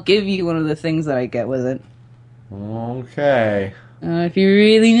nice, I'll give you one of the things that I get with it. Okay. If you're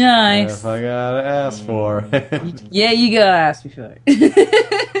really nice. If I gotta ask for it. Yeah, you gotta ask me for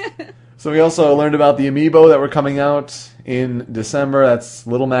it. So we also learned about the amiibo that were coming out in December. That's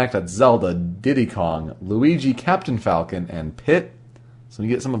Little Mac, that's Zelda, Diddy Kong, Luigi, Captain Falcon, and Pit. So you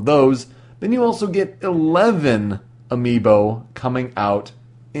get some of those. Then you also get 11 amiibo coming out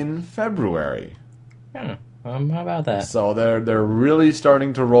in February. How about that? So they're really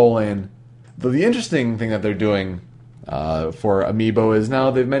starting to roll in. The interesting thing that they're doing for amiibo is now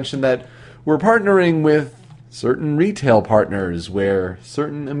they've mentioned that we're partnering with certain retail partners where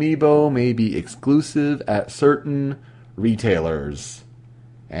certain amiibo may be exclusive at certain retailers.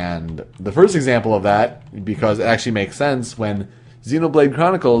 And the first example of that, because it actually makes sense, when Xenoblade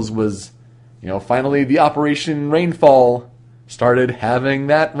Chronicles was, finally the Operation Rainfall started having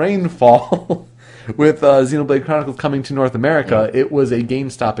that rainfall with Xenoblade Chronicles coming to North America, it was a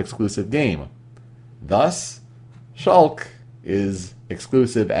GameStop exclusive game. Thus, Shulk is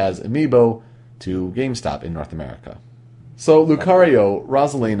exclusive as amiibo to GameStop in North America. So Lucario,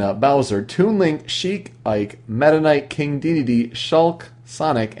 Rosalina, Bowser, Toon Link, Sheik, Ike, Meta Knight, King Dedede, Shulk,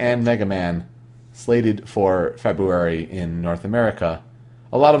 Sonic, and Mega Man slated for February in North America.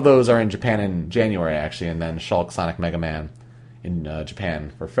 A lot of those are in Japan in January, actually, and then Shulk, Sonic, Mega Man in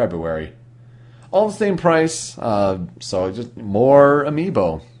Japan for February. All the same price, so just more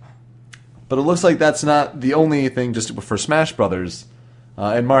amiibo. But it looks like that's not the only thing just for Smash Brothers.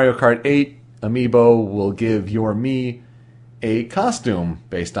 In Mario Kart 8, amiibo will give your Mii a costume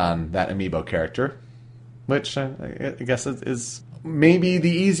based on that amiibo character, which I guess is maybe the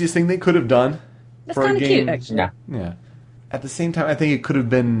easiest thing they could have done for a game. Cute, actually. Yeah. At the same time, I think it could have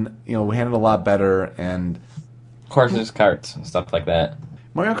been handled a lot better. And Courses, carts, and stuff like that.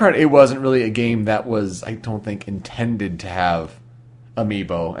 Mario Kart 8 wasn't really a game that was, I don't think, intended to have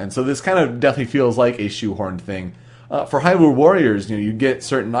amiibo, and so this kind of definitely feels like a shoehorned thing. For Hyrule Warriors, you get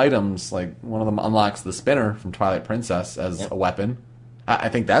certain items, like one of them unlocks the spinner from Twilight Princess as a weapon. I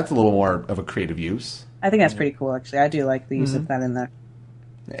think that's a little more of a creative use. I think that's pretty cool, actually. I do like the use of that in there.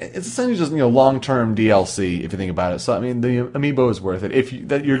 It's essentially just long-term DLC if you think about it. So I mean, the amiibo is worth it. If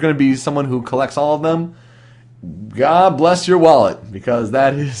you're going to be someone who collects all of them, God bless your wallet, because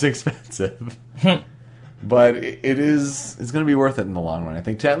that is expensive. But it's going to be worth it in the long run, I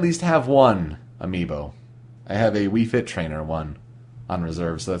think, to at least have one amiibo. I have a Wii Fit Trainer one on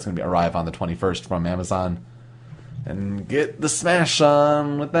reserve, so that's going to arrive on the 21st from Amazon. And get the smash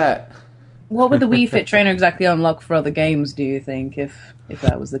on with that. What would the Wii Fit Trainer exactly unlock for other games, do you think, if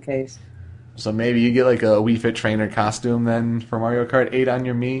that was the case? So maybe you get like a Wii Fit Trainer costume then for Mario Kart 8 on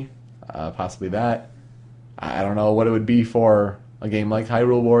your Mii. Possibly that. I don't know what it would be for a game like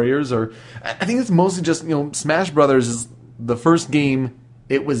Hyrule Warriors, or I think it's mostly just, Smash Brothers is the first game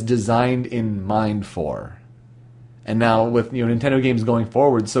it was designed in mind for. And now with, Nintendo games going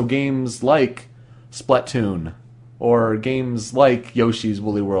forward, so games like Splatoon, or games like Yoshi's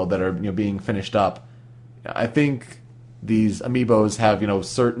Woolly World that are, being finished up, I think these amiibos have,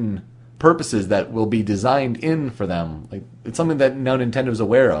 certain purposes that will be designed in for them. Like, it's something that now Nintendo's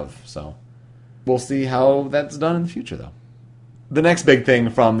aware of, so we'll see how that's done in the future, though. The next big thing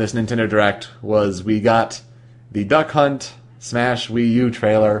from this Nintendo Direct was we got the Duck Hunt Smash Wii U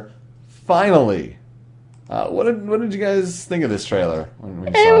trailer. Finally! What did you guys think of this trailer when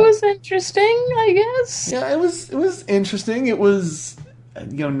you saw it? It was interesting, I guess. Yeah, it was interesting. It was,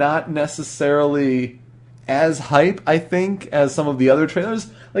 not necessarily as hype, I think, as some of the other trailers.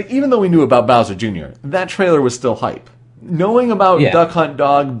 Like, even though we knew about Bowser Jr., that trailer was still hype. Knowing about Duck Hunt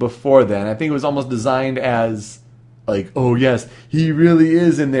Dog before then, I think it was almost designed as, like, oh yes, he really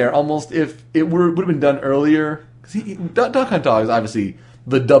is in there. Almost if it would have been done earlier. Because Duck Hunt Dog is obviously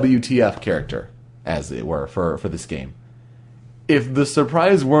the WTF character, as it were, for this game. If the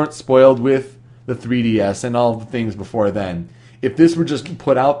surprise weren't spoiled with the 3DS and all the things before then, if this were just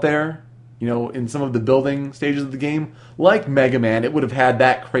put out there, in some of the building stages of the game, like Mega Man, it would have had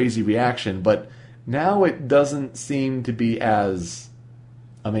that crazy reaction, but now it doesn't seem to be as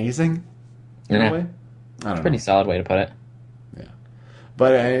amazing in a way. I don't know. Pretty solid way to put it. Yeah.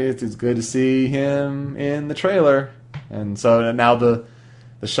 But it's good to see him in the trailer. And so now the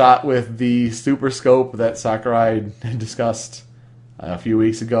shot with the Super Scope that Sakurai discussed a few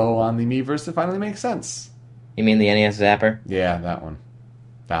weeks ago on the Miiverse, it finally makes sense. You mean the NES Zapper? Yeah, that one.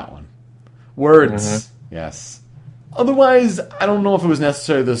 That one. Words. Yes. Otherwise, I don't know if it was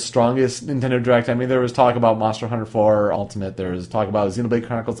necessarily the strongest Nintendo Direct. I mean, there was talk about Monster Hunter 4 Ultimate. There was talk about Xenoblade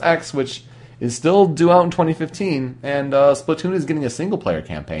Chronicles X, which is still due out in 2015. And Splatoon is getting a single-player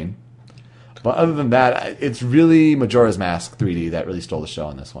campaign. But other than that, it's really Majora's Mask 3D that really stole the show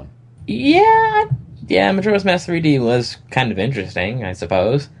on this one. Yeah, Majora's Mask 3D was kind of interesting, I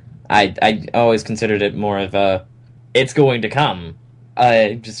suppose. I always considered it more of a, it's going to come.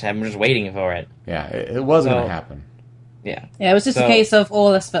 I'm just waiting for it. Yeah, it was going to happen. Yeah. Yeah, it was just a case of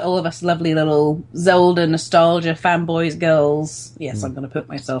all of us lovely little Zelda nostalgia fanboys, girls. Yes, I'm going to put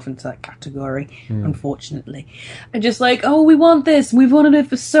myself into that category, unfortunately. And just like, oh, we want this, we've wanted it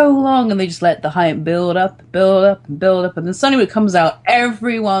for so long, and they just let the hype build up, and then suddenly when it comes out,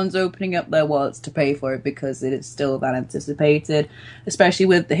 everyone's opening up their wallets to pay for it because it is still that anticipated, especially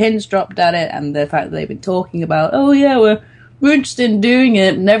with the hints dropped at it and the fact that they've been talking about, oh yeah, we're interested in doing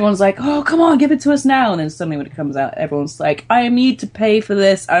it, and everyone's like, oh, come on, give it to us now. And then suddenly when it comes out, everyone's like, I need to pay for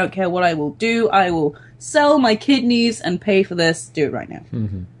this. I don't care what I will do. I will sell my kidneys and pay for this. Do it right now.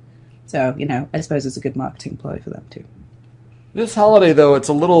 Mm-hmm. So, I suppose it's a good marketing ploy for them, too. This holiday, though, it's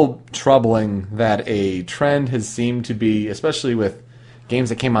a little troubling that a trend has seemed to be, especially with games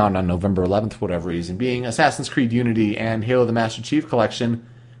that came out on November 11th for whatever reason, being Assassin's Creed Unity and Halo the Master Chief Collection,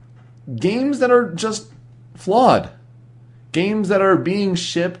 games that are just flawed. Games that are being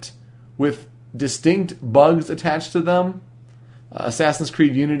shipped with distinct bugs attached to them. Assassin's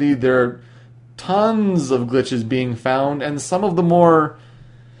Creed Unity, there are tons of glitches being found, and some of the more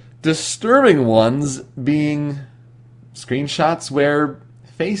disturbing ones being screenshots where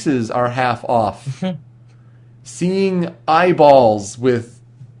faces are half off. Seeing eyeballs with,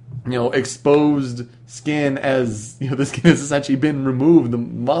 exposed skin as, the skin has essentially been removed, the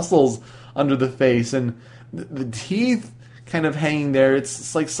muscles under the face, and the teeth kind of hanging there.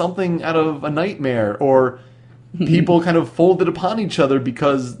 It's like something out of a nightmare, or people kind of folded upon each other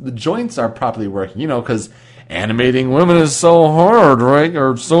because the joints aren't properly working, because animating women is so hard, right?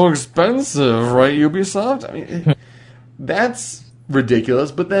 Or so expensive, right, Ubisoft? I mean, that's ridiculous.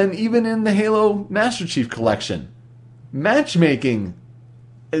 But then even in the Halo Master Chief Collection, matchmaking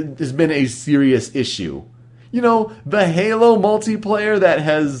has been a serious issue. The Halo multiplayer that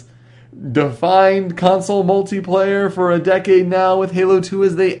has defined console multiplayer for a decade now with Halo 2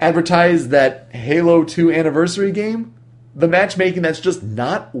 as they advertise that Halo 2 anniversary game, the matchmaking that's just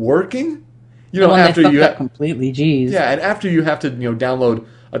not working. After you completely, geez. Yeah, and after you have to, download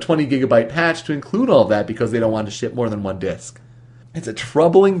a 20 gigabyte patch to include all of that because they don't want to ship more than one disc. It's a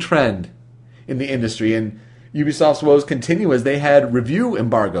troubling trend in the industry, and Ubisoft's woes continue as they had review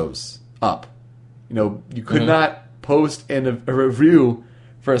embargoes up. You could not post a review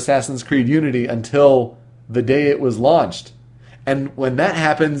for Assassin's Creed Unity until the day it was launched. And when that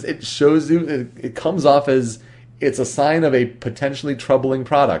happens, it shows you, it comes off as it's a sign of a potentially troubling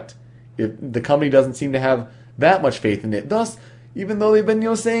product. If the company doesn't seem to have that much faith in it. Thus, even though they've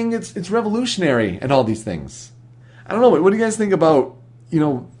been, saying it's revolutionary and all these things. I don't know, what do you guys think about,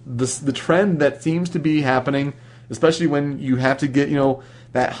 the trend that seems to be happening, especially when you have to get,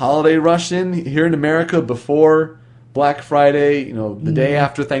 that holiday rush in here in America before Black Friday, the day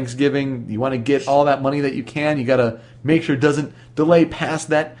after Thanksgiving. You want to get all that money that you can. You got to make sure it doesn't delay past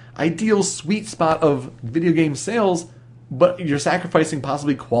that ideal sweet spot of video game sales, but you're sacrificing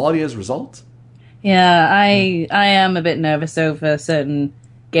possibly quality as a result. Yeah, I am a bit nervous over certain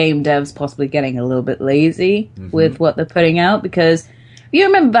game devs possibly getting a little bit lazy with what they're putting out, because you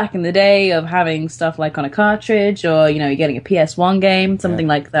remember back in the day of having stuff like on a cartridge, or, you're getting a PS1 game, something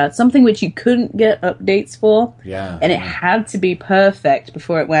like that. Something which you couldn't get updates for. Yeah. And it had to be perfect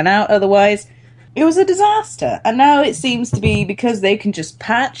before it went out. Otherwise, it was a disaster. And now it seems to be, because they can just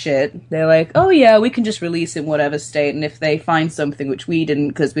patch it, they're like, oh yeah, we can just release it in whatever state. And if they find something which we didn't,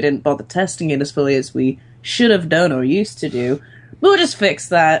 because we didn't bother testing it as fully as we should have done or used to do, we'll just fix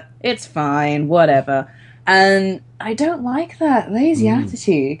that. It's fine, whatever. And I don't like that lazy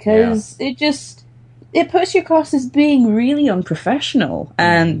attitude, because it puts you across as being really unprofessional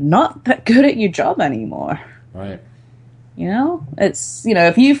and not that good at your job anymore. Right. It's,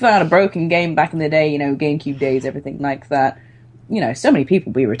 if you found a broken game back in the day, GameCube days, everything like that, so many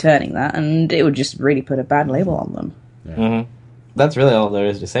people would be returning that, and it would just really put a bad label on them. Yeah. Mm-hmm. That's really all there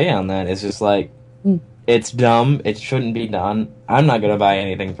is to say on that. It's just like, it's dumb, it shouldn't be done. I'm not going to buy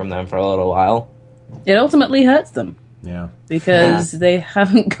anything from them for a little while. It ultimately hurts them. Yeah. Because they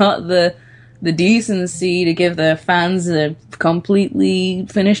haven't got the decency to give their fans a completely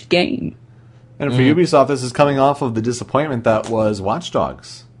finished game. And for Ubisoft, this is coming off of the disappointment that was Watch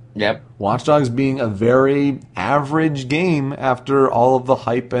Dogs. Yep. Watch Dogs being a very average game after all of the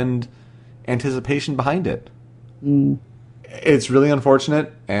hype and anticipation behind it. It's really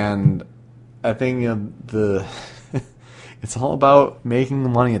unfortunate, and I think it's all about making the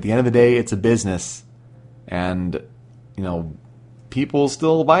money. At the end of the day, it's a business, and people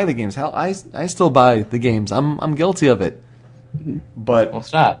still buy the games. Hell, I still buy the games. I'm guilty of it. But Well,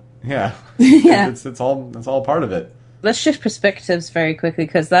 stop. yeah, Yeah. it's all part of it. Let's shift perspectives very quickly,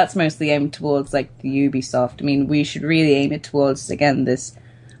 because that's mostly aimed towards like the Ubisoft. I mean, we should really aim it towards, again, this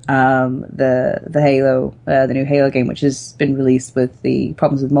the Halo, the new Halo game, which has been released with the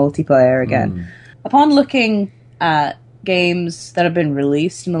problems with multiplayer again. Upon looking at games that have been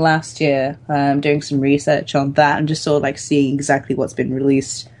released in the last year, doing some research on that, and just sort of like seeing exactly what's been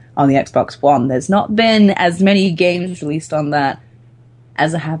released on the Xbox One, there's not been as many games released on that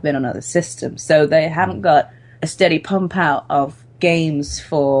as there have been on other systems. So they haven't got a steady pump out of games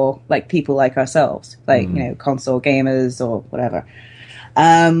for like people like ourselves, like console gamers or whatever.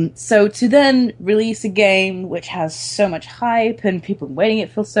 So to then release a game which has so much hype and people have been waiting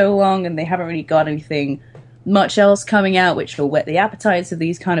it for so long, and they haven't really got anything much else coming out which will whet the appetites of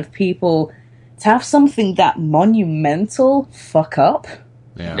these kind of people, to have something that monumental fuck up,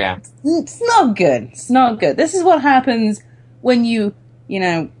 Yeah. it's not good. It's not good. This is what happens when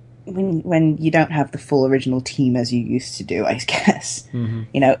when you don't have the full original team as you used to do, I guess.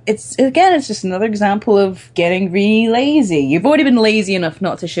 It's just another example of getting really lazy. You've already been lazy enough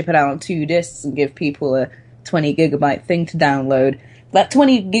not to ship it out on 2 discs and give people a 20 gigabyte thing to download. That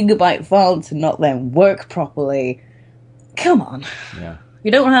 20 gigabyte file to not then work properly. Come on. Yeah.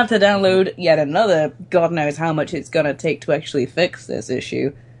 You don't have to download yet another, God knows how much it's going to take to actually fix this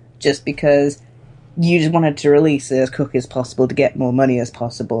issue, just because you just wanted to release it as quick as possible to get more money as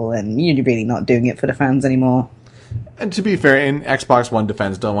possible, and you're really not doing it for the fans anymore. And to be fair, in Xbox One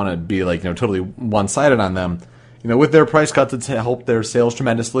defense, don't want to be like totally one-sided on them. With their price cuts, it's helped their sales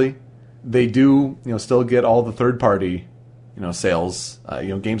tremendously. They do still get all the third-party sales.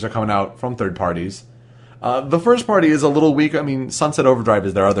 Games are coming out from third parties. The first party is a little weak. I mean, Sunset Overdrive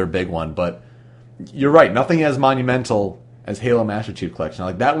is their other big one, but you're right. Nothing as monumental as Halo Master Chief Collection.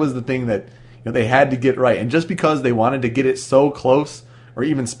 Like, that was the thing that they had to get right. And just because they wanted to get it so close or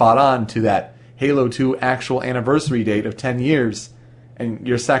even spot on to that Halo 2 actual anniversary date of 10 years, and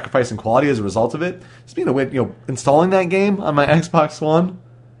you're sacrificing quality as a result of it. Speaking of which, installing that game on my Xbox One,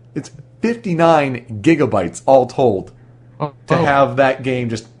 it's 59 gigabytes all told to have that game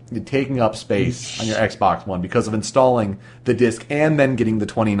just taking up space on your Xbox One because of installing the disc and then getting the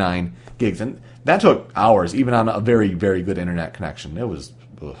 29 gigs. And that took hours, even on a very, very good internet connection. It was...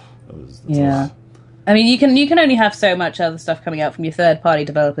 Yeah. I mean, you can only have so much other stuff coming out from your third-party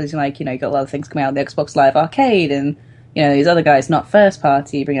developers. You got a lot of things coming out on the Xbox Live Arcade, and these other guys not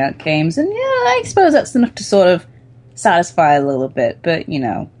first-party bringing out games, and I suppose that's enough to sort of satisfy a little bit. But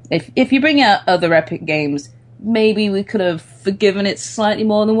if you bring out other Epic games, maybe we could have forgiven it slightly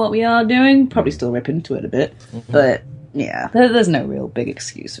more than what we are doing. Probably still rip into it a bit, but yeah, there's no real big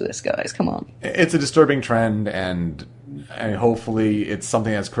excuse for this, guys. Come on. It's a disturbing trend, and hopefully it's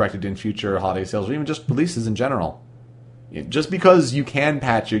something that's corrected in future holiday sales or even just releases in general. Just because you can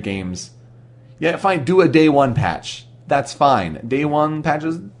patch your games, fine, do a day one patch. That's fine. Day one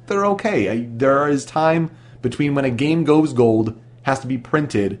patches, they're okay. There is time between when a game goes gold, has to be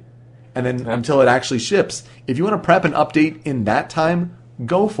printed, and then until it actually ships. If you want to prep an update in that time,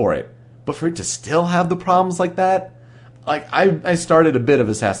 go for it. But for it to still have the problems like that, like I started a bit of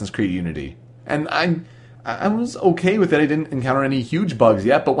Assassin's Creed Unity, and I was okay with it. I didn't encounter any huge bugs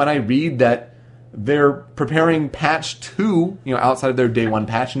yet, but when I read that they're preparing patch 2, outside of their day 1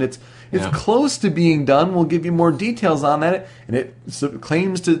 patch, and it's close to being done, we'll give you more details on that, and it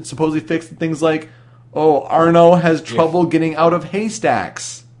claims to supposedly fix things like, Arno has trouble getting out of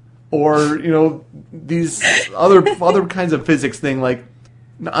haystacks, or these other kinds of physics thing. Like,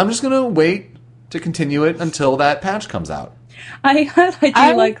 I'm just gonna wait to continue it until that patch comes out. I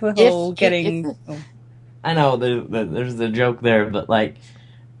do like the whole getting. I know there's the joke there, but like,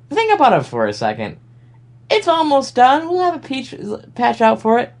 think about it for a second. It's almost done. We'll have a patch out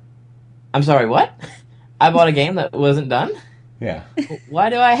for it. I'm sorry, what? I bought a game that wasn't done? Yeah. Why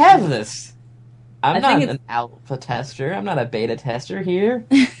do I have this? I'm not an alpha tester. I'm not a beta tester here.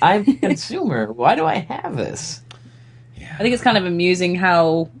 I'm a consumer. Why do I have this? Yeah. I think it's kind of amusing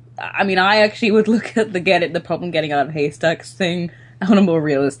how... I mean, I actually would look at the problem getting out of haystacks thing on a more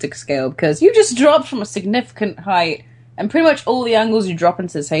realistic scale, because you just dropped from a significant height, and pretty much all the angles you drop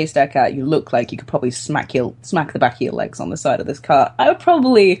into this haystack at, you look like you could probably smack the back of your legs on the side of this cart. I would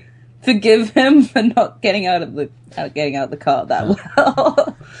probably forgive him for not getting out of the cart that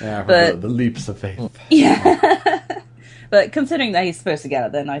well. Yeah, but the leaps of faith. Yeah. But considering that he's supposed to get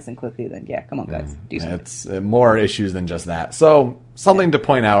it there nice and quickly, then yeah, come on, guys, do something. It's more issues than just that. So, something to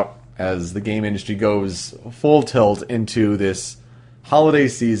point out as the game industry goes full tilt into this holiday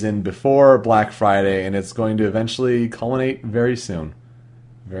season before Black Friday, and it's going to eventually culminate very soon.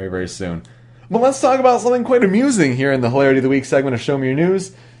 Very, very soon. But let's talk about something quite amusing here in the Hilarity of the Week segment of Show Me Your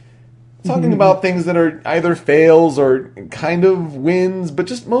News. Talking about things that are either fails or kind of wins, but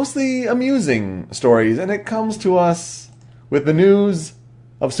just mostly amusing stories. And it comes to us with the news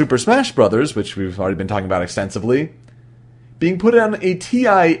of Super Smash Bros., which we've already been talking about extensively, being put on a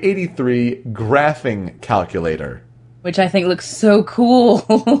TI-83 graphing calculator. Which I think looks so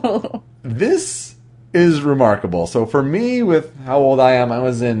cool. This is remarkable. So for me, with how old I am, I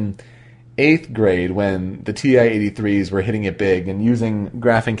was in 8th grade when the TI-83s were hitting it big and using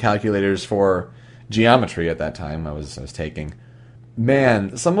graphing calculators for geometry at that time I was taking.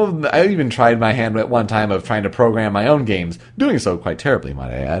 Man, I even tried my hand at one time of trying to program my own games, doing so quite terribly,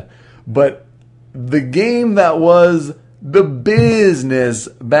 might I add. But the game that was the business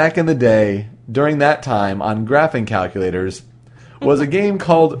back in the day, during that time on graphing calculators, was a game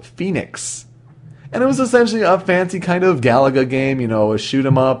called Phoenix. And it was essentially a fancy kind of Galaga game, a shoot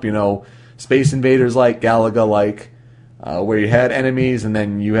 'em up, Space Invaders like, Galaga like, where you had enemies and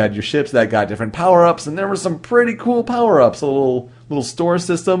then you had your ships that got different power-ups, and there were some pretty cool power-ups, a little store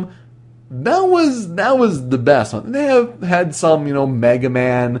system. That was the best one. They have had some, Mega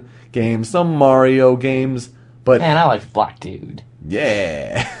Man games, some Mario games, but... Man, I like Black Dude.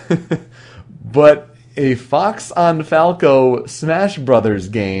 Yeah. But a Fox on Falco Smash Brothers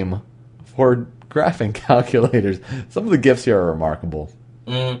game for graphing calculators. Some of the gifts here are remarkable.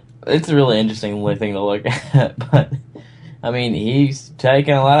 It's a really interesting thing to look at, but I mean, he's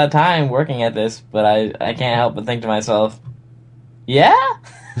taken a lot of time working at this, but I can't help but think to myself, yeah?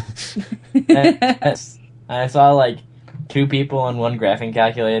 I saw like 2 people on one graphing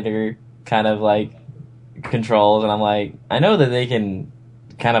calculator kind of like controls, and I'm like, I know that they can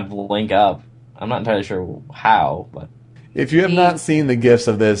kind of link up. I'm not entirely sure how, but... If you have not seen the gifs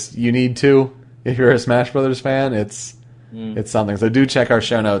of this, you need to. If you're a Smash Brothers fan, it's something. So do check our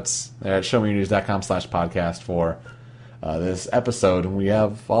show notes there at showmeyournews.com/podcast for this episode. And we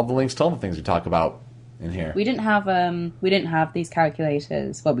have all the links to all the things we talk about in here. We didn't have these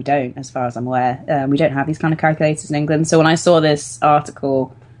calculators. Well, we don't, as far as I'm aware. We don't have these kind of calculators in England. So when I saw this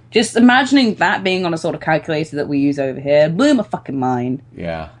article, just imagining that being on a sort of calculator that we use over here blew my fucking mind.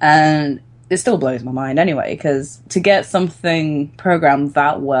 Yeah. And it still blows my mind anyway, because to get something programmed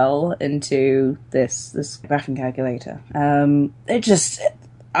that well into this graphing calculator,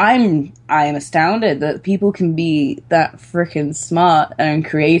 I am astounded that people can be that frickin' smart and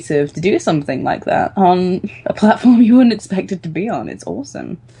creative to do something like that on a platform you wouldn't expect it to be on. It's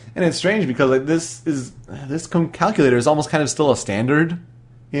awesome. And it's strange because like this calculator is almost kind of still a standard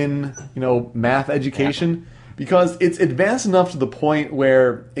in math education, because it's advanced enough to the point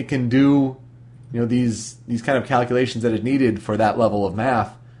where it can do these kind of calculations that is needed for that level of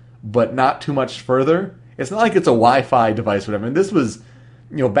math, but not too much further. It's not like it's a Wi-Fi device or whatever. And this was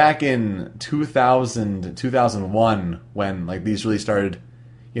back in 2000, 2001 when like these really started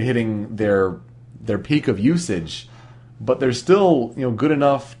hitting their peak of usage, but they're still good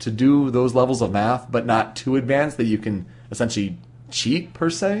enough to do those levels of math, but not too advanced that you can essentially cheat per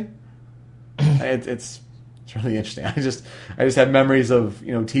se. It's really interesting. I just have memories of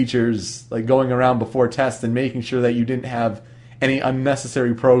teachers like going around before tests and making sure that you didn't have any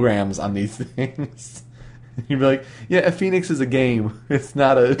unnecessary programs on these things. You'd be like, yeah, a Phoenix is a game. It's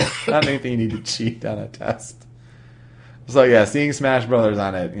not anything you need to cheat on a test. So yeah, seeing Smash Brothers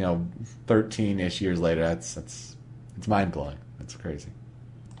on it, 13-ish years later, it's mind blowing. It's crazy.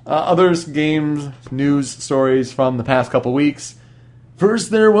 Others games news stories from the past couple weeks. First,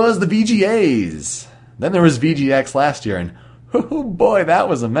 there was the VGAs. Then there was VGX last year, and oh boy, that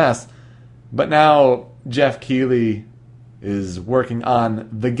was a mess. But now Jeff Keighley is working on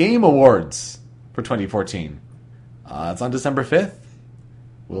the Game Awards for 2014. It's on December 5th.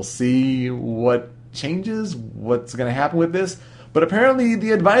 We'll see what changes, what's going to happen with this. But apparently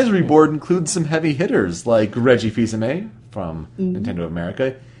the advisory board includes some heavy hitters like Reggie Fils-Aimé from Nintendo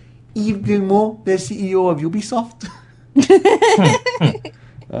America, Yves Guillemot, the CEO of Ubisoft. We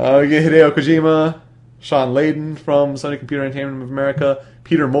get Hideo Kojima, Sean Layden from Sony Computer Entertainment of America,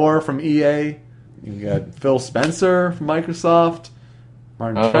 Peter Moore from EA, you got Phil Spencer from Microsoft,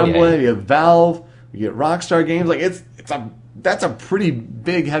 Martin Tremblay, you have Valve, you get Rockstar Games. Like that's a pretty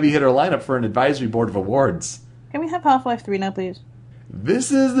big heavy hitter lineup for an advisory board of awards. Can we have Half-Life 3 now, please?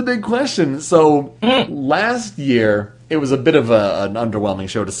 This is the big question. So last year it was a bit of an underwhelming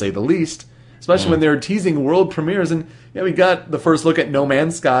show to say the least. especially when they were teasing world premieres. And yeah, we got the first look at No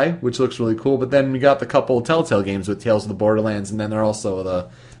Man's Sky, which looks really cool, but then we got the couple Telltale games with Tales of the Borderlands, and then there are also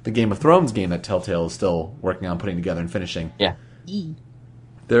the Game of Thrones game that Telltale is still working on putting together and finishing. Yeah.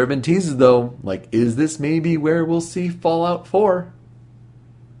 There have been teases, though, like, is this maybe where we'll see Fallout 4?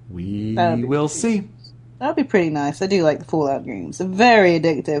 We will see. That'd be pretty nice. I do like the Fallout games. They're very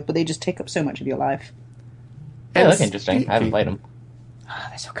addictive, but they just take up so much of your life. Yeah, that's interesting. I haven't played them. Oh,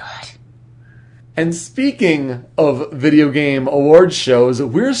 they're so good. And speaking of video game awards shows,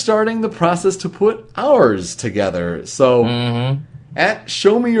 we're starting the process to put ours together. So at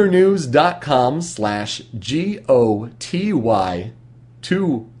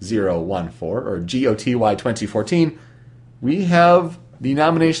showmeyournews.com/GOTY2014 or GOTY 2014, we have the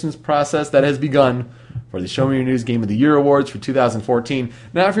nominations process that has begun for the Show Me Your News Game of the Year Awards for 2014.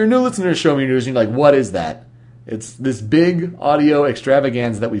 Now, if you're a new listener to Show Me Your News, and you're like, what is that? It's this big audio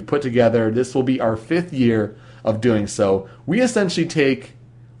extravaganza that we've put together. This will be our 5th year of doing so. We essentially take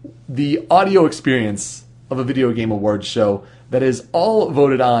the audio experience of a video game awards show that is all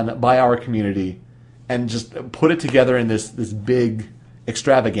voted on by our community and just put it together in this big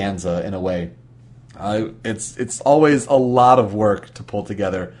extravaganza in a way. It's always a lot of work to pull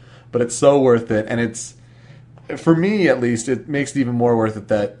together, but it's so worth it, and it's, for me at least, it makes it even more worth it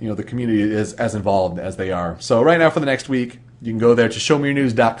that the community is as involved as they are. So right now for the next week, you can go there to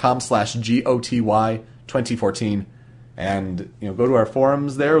showmeyournews.com/GOTY 2014 and go to our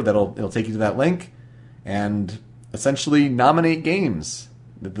forums there. It'll take you to that link and essentially nominate games.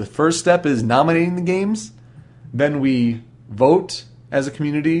 The first step is nominating the games. Then we vote as a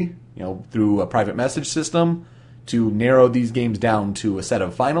community, through a private message system to narrow these games down to a set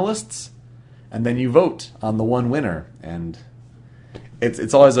of finalists. And then you vote on the one winner, and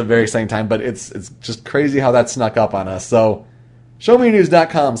it's always a very exciting time. But it's just crazy how that snuck up on us. So,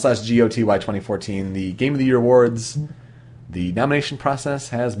 showmeyournews.com/GOTY 2014, the Game of the Year Awards, the nomination process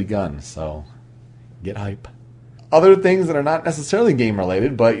has begun. So, get hype. Other things that are not necessarily game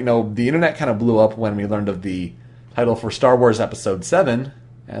related, but the internet kind of blew up when we learned of the title for Star Wars Episode 7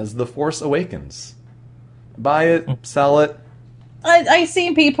 as The Force Awakens. Buy it, sell it. I've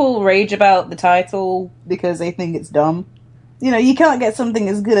seen people rage about the title because they think it's dumb. You can't get something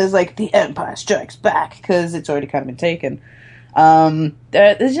as good as, like, The Empire Strikes Back, because it's already kind of been taken. It's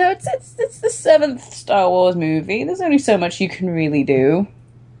the 7th Star Wars movie. There's only so much you can really do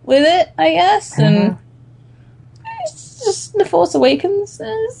with it, I guess, and it's just The Force Awakens.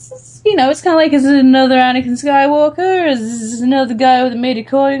 It's kind of like, is it another Anakin Skywalker? Is it another guy with a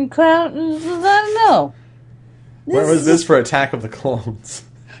midi-chlorian clown? I don't know. Where was this for Attack of the Clones?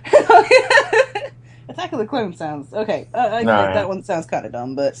 Attack of the Clones sounds okay. That one sounds kind of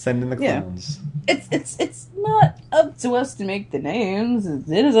dumb, but send in the clones. It's not up to us to make the names.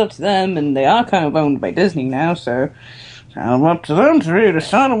 It is up to them, and they are kind of owned by Disney now, so it's kind of up to them to really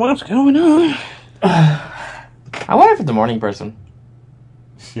decide what's going on. I wonder if it's a morning person.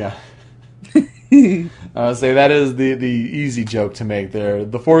 Yeah. Say that is the easy joke to make there.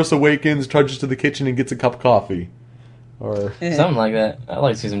 The Force Awakens, trudges to the kitchen and gets a cup of coffee. Or something like that. I'd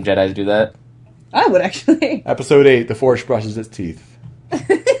like to see some Jedis do that. I would actually. Episode 8, the Force brushes its teeth.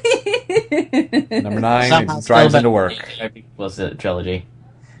 Number 9, Somehow it drives into work. Was the trilogy.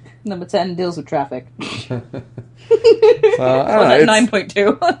 Number 10 deals with traffic. So, I don't know,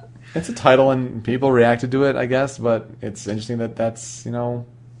 9.2. It's a title and people reacted to it, I guess, but it's interesting that's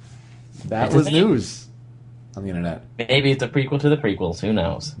that was news on the internet. Maybe it's a prequel to the prequels. Who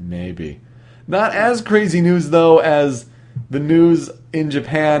knows? Maybe. Not as crazy news, though, as the news in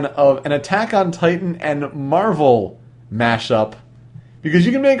Japan of an Attack on Titan and Marvel mashup. Because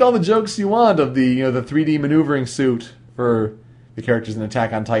you can make all the jokes you want of the 3D maneuvering suit for the characters in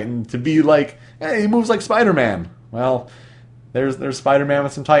Attack on Titan to be like, hey, he moves like Spider-Man. Well, there's Spider-Man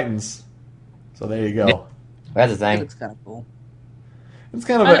with some Titans. So there you go. That's the thing. It looks kind of cool. It's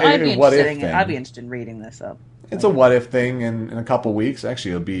kind of a what if thing. I'd be interested in reading this up. It's a what if thing in a couple weeks.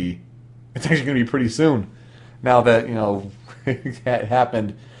 Actually, it's actually going to be pretty soon. Now that, it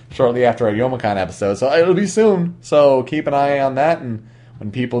happened shortly after our Youmacon episode. So it'll be soon. So keep an eye on that. And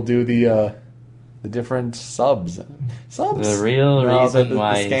when people do the different subs. The real reason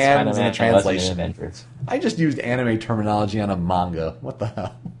why the scans and the translation. Avengers. I just used anime terminology on a manga. What the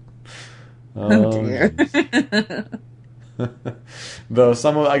hell? Oh dear. Though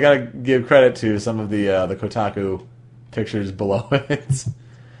I gotta give credit to some of the Kotaku pictures below it.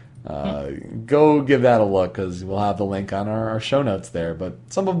 Go give that a look, because we'll have the link on our show notes there. But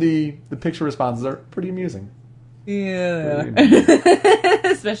some of the picture responses are pretty amusing. Yeah.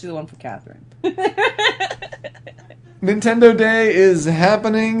 Especially the one for Catherine. Nintendo Day is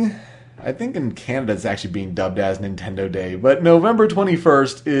happening. I think in Canada it's actually being dubbed as Nintendo Day, but November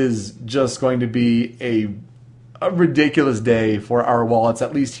 21st is just going to be a ridiculous day for our wallets,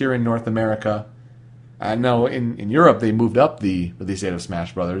 at least here in North America. I know in Europe they moved up the release date of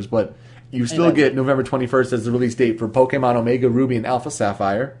Smash Brothers, but you still get November 21st as the release date for Pokemon Omega Ruby and Alpha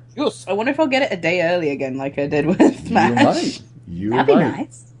Sapphire. Yes, I wonder if I'll get it a day early again, like I did with Smash. You That'd be might.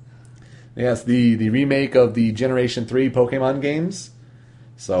 nice. Yes, the remake of the Generation 3 Pokemon games.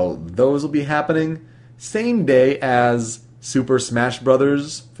 So those will be happening same day as Super Smash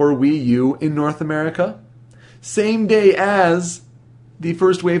Brothers for Wii U in North America. Same day as the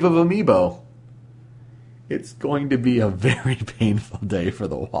first wave of Amiibo. It's going to be a very painful day for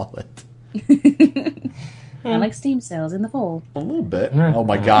the wallet. I like Steam sales in the fall. A little bit. Oh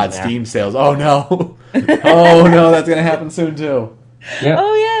my god, Steam sales. Oh no. Oh no, that's going to happen soon too. Yep.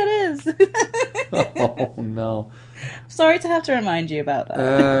 Oh yeah, it is. Oh no. Sorry to have to remind you about that.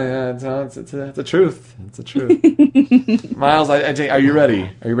 Yeah, it's a truth. It's a truth. Miles, are you ready?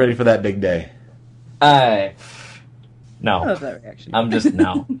 Are you ready for that big day? I No. love that reaction. I'm just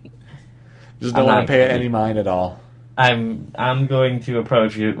no. Just don't I'm want to not pay it ready. any mind at all. I'm going to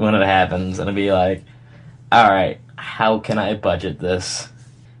approach it when it happens and be like, all right, how can I budget this?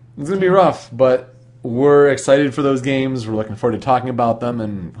 It's going to be rough, but we're excited for those games. We're looking forward to talking about them,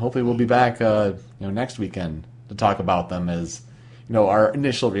 and hopefully we'll be back next weekend to talk about them as our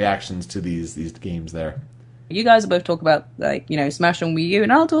initial reactions to these games there. You guys will both talk about Smash on Wii U,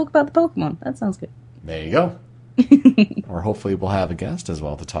 and I'll talk about the Pokemon. That sounds good. There you go. Or hopefully we'll have a guest as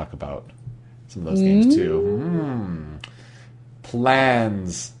well to talk about some of those games too.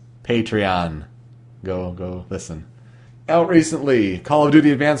 Plans. Patreon. Go listen. Out recently, Call of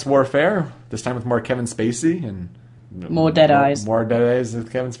Duty Advanced Warfare, this time with more Kevin Spacey and More dead eyes. More dead eyes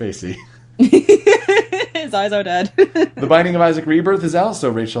with Kevin Spacey. His eyes are dead. The Binding of Isaac Rebirth is out, so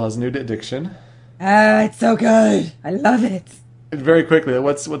Rachel has a new addiction. It's so good. I love it. Very quickly,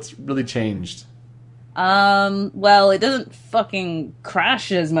 what's really changed? Well, it doesn't fucking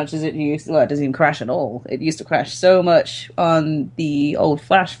crash as much as it used to. Well, it doesn't even crash at all. It used to crash so much on the old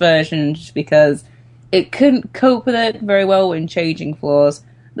Flash version just because it couldn't cope with it very well when changing floors.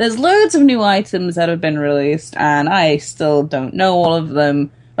 There's loads of new items that have been released, and I still don't know all of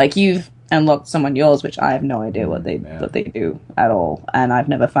them. Like, you've unlocked some on yours, which I have no idea what they do at all, and I've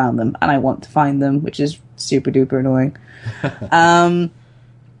never found them, and I want to find them, which is super duper annoying. That's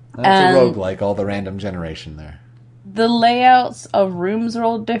a roguelike, all the random generation there. The layouts of rooms are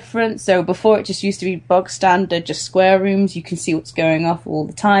all different. So before it just used to be bog standard, just square rooms. You can see what's going off all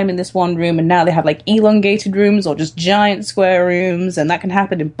the time in this one room. And now they have like elongated rooms or just giant square rooms. And that can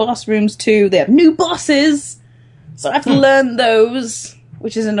happen in boss rooms too. They have new bosses. So I have to learn those,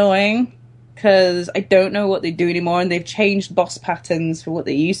 which is annoying because I don't know what they do anymore. And they've changed boss patterns for what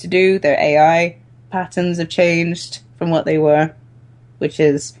they used to do. Their AI patterns have changed from what they were, which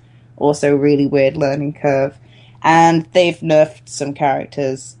is also really weird learning curve. And they've nerfed some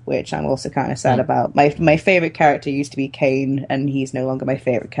characters, which I'm also kind of sad about. My favourite character used to be Kane, and he's no longer my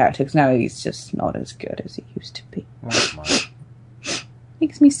favourite character, because now he's just not as good as he used to be.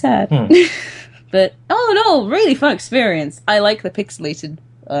 Makes me sad. But, all in all, really fun experience. I like the pixelated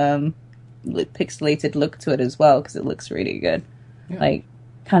look to it as well, because it looks really good. Yeah. Like,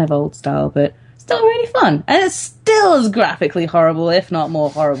 kind of old style, but still really fun. And it's still as graphically horrible, if not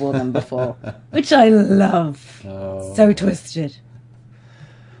more horrible than before. Which I love. Oh. So twisted.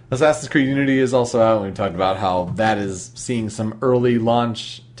 Assassin's Creed Unity is also out. We talked about how that is seeing some early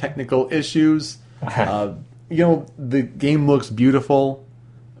launch technical issues. The game looks beautiful.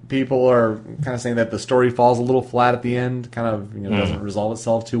 People are kind of saying that the story falls a little flat at the end, kind of doesn't resolve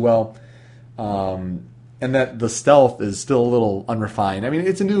itself too well. And that the stealth is still a little unrefined. I mean,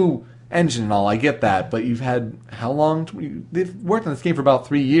 it's a new engine and all, I get that, but you've had how long? They've worked on this game for about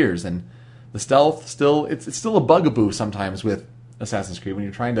 3 years, and the stealth it's still a bugaboo sometimes with Assassin's Creed when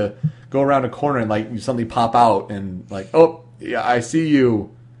you're trying to go around a corner and like you suddenly pop out and like, oh yeah, I see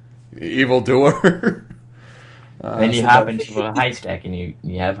you, evildoer. Then you hop into a high stack and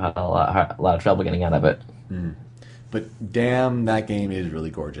you have a lot of trouble getting out of it. But damn, that game is really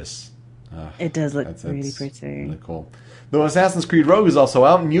gorgeous. It does look really pretty. Really cool. Though Assassin's Creed Rogue is also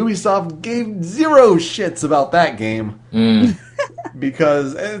out, and Ubisoft gave zero shits about that game.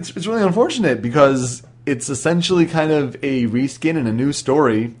 Because it's really unfortunate, because it's essentially kind of a reskin and a new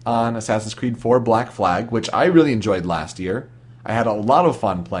story on Assassin's Creed 4 Black Flag, which I really enjoyed last year. I had a lot of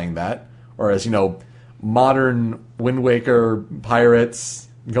fun playing that. Whereas, modern Wind Waker pirates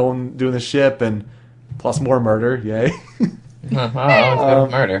doing the ship, and plus more murder, yay.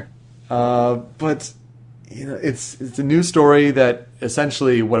 Murder. But it's a new story that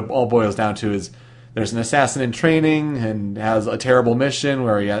essentially what it all boils down to is there's an assassin in training and has a terrible mission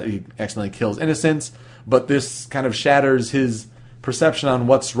where he accidentally kills innocents, but this kind of shatters his perception on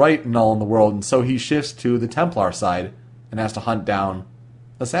what's right and all in the world, and so he shifts to the Templar side and has to hunt down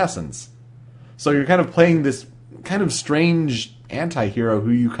assassins. So you're kind of playing this kind of strange anti-hero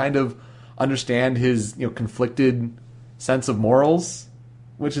who you kind of understand his conflicted sense of morals,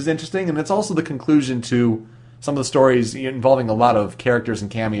 which is interesting, and it's also the conclusion to some of the stories involving a lot of characters and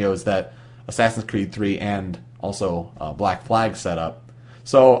cameos that Assassin's Creed 3 and also Black Flag set up.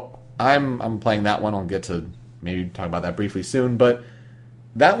 So I'm playing that one. I'll get to maybe talk about that briefly soon, but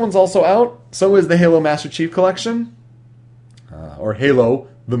that one's also out. So is the Halo Master Chief Collection, or Halo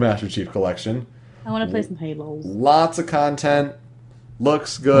the Master Chief Collection. I want to play some Halos. Lots of content,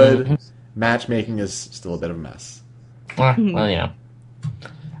 looks good. Matchmaking is still a bit of a mess. Well,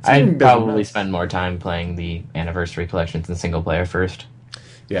 I'd probably spend more time playing the Anniversary Collections and single player first.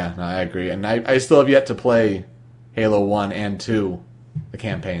 Yeah, no, I agree. And I still have yet to play Halo 1 and 2, the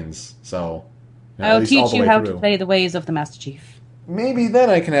campaigns. So I'll teach you how to play the ways of the Master Chief. Maybe then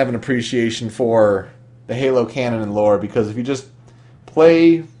I can have an appreciation for the Halo canon and lore, because if you just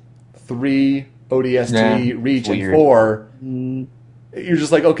play 3, ODST, Reach, and 4, you're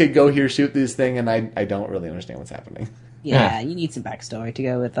just like, okay, go here, shoot this thing, and I don't really understand what's happening. Yeah, you need some backstory to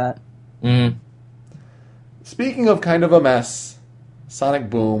go with that. Speaking of kind of a mess, Sonic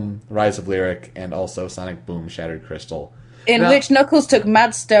Boom, Rise of Lyric, and also Sonic Boom, Shattered Crystal. In which Knuckles took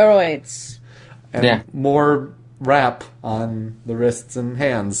mad steroids. And more wrap on the wrists and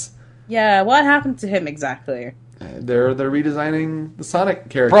hands. Yeah, what happened to him exactly? They're redesigning the Sonic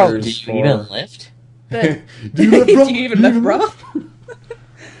characters. Bro, did you even lift? Do you lift, bro? Do you even lift, bro?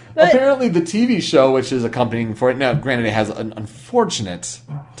 Apparently the TV show, which is accompanying for it, now granted it has an unfortunate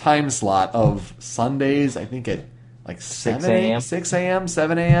time slot of Sundays, I think at like 6 a.m.,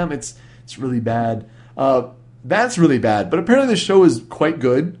 7 a.m. It's really bad. That's really bad, but apparently the show is quite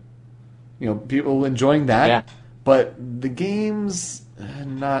good. People enjoying that. Yeah. But the games,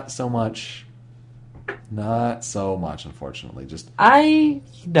 not so much. Not so much, unfortunately. I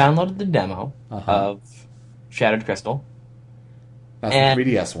downloaded the demo of Shattered Crystal. That's the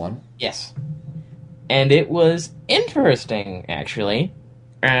 3DS one. Yes. And it was interesting, actually.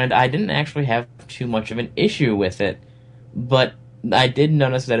 And I didn't actually have too much of an issue with it. But I did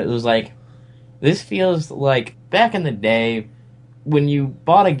notice that it was like, this feels like back in the day when you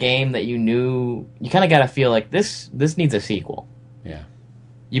bought a game that you knew, you kind of got to feel like this needs a sequel. Yeah.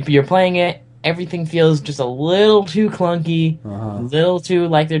 You're playing it, everything feels just a little too clunky, a little too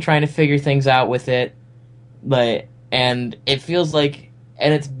like they're trying to figure things out with it. And it feels like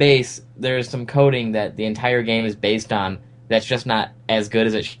at its base, there's some coding that the entire game is based on that's just not as good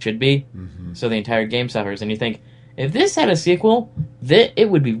as it should be. Mm-hmm. So the entire game suffers. And you think, if this had a sequel, it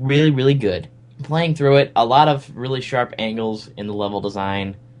would be really, really good. Playing through it, a lot of really sharp angles in the level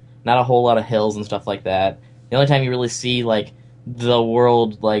design, not a whole lot of hills and stuff like that. The only time you really see like the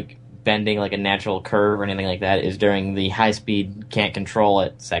world like bending like a natural curve or anything like that is during the high-speed can't control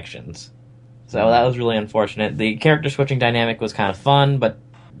it sections. So that was really unfortunate. The character switching dynamic was kind of fun, but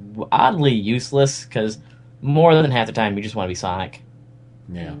oddly useless, because more than half the time you just want to be Sonic.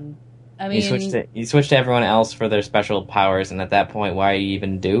 Yeah. I mean, you switch to everyone else for their special powers, and at that point, why you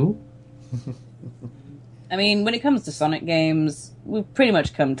even do? I mean, when it comes to Sonic games, we've pretty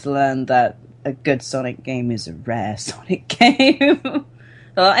much come to learn that a good Sonic game is a rare Sonic game.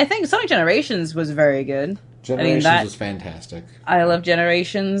 Well, I think Sonic Generations was very good. Generations was fantastic. I love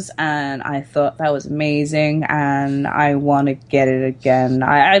Generations, and I thought that was amazing, and I want to get it again.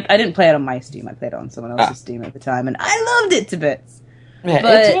 I didn't play it on my Steam, I played it on someone else's Steam at the time, and I loved it to bits. Yeah,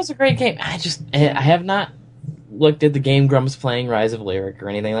 but it was a great game. I have not looked at the Game Grumps playing Rise of Lyric or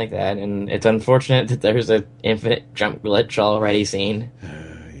anything like that, and it's unfortunate that there's an infinite jump glitch already seen.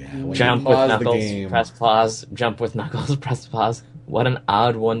 Jump with Knuckles, press pause. Jump with Knuckles, press pause. What an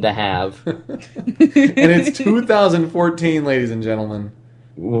odd one to have. And it's 2014, ladies and gentlemen.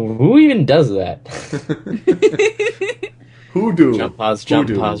 Who even does that? Who do? Jump pause,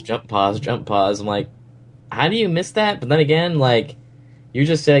 jump pause, jump pause, jump pause. I'm like, how do you miss that? But then again, like, you're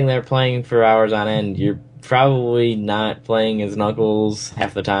just sitting there playing for hours on end. You're probably not playing as Knuckles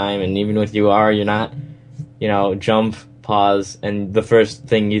half the time, and even if you are, you're not, jump, pause, and the first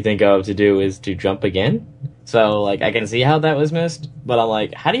thing you think of to do is to jump again. So, like, I can see how that was missed, but I'm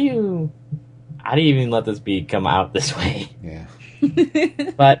like, how do you even let this come out this way? Yeah.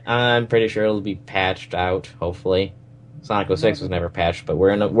 But I'm pretty sure it'll be patched out, hopefully. Sonic 06 was never patched, but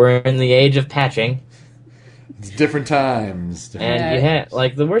we're in the age of patching. It's different times. And you had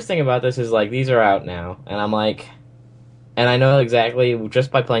like the worst thing about this is like these are out now, and I'm like, and I know exactly just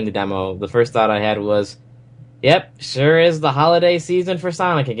by playing the demo. The first thought I had was, "Yep, sure is the holiday season for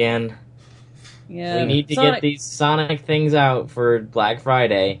Sonic again. Yeah, we need to get these Sonic things out for Black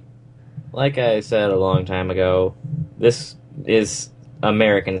Friday." Like I said a long time ago, this is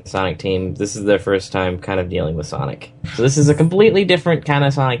American Sonic team. This is their first time kind of dealing with Sonic. So this is a completely different kind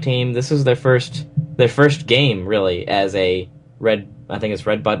of Sonic team. This is their first game, really, as a Red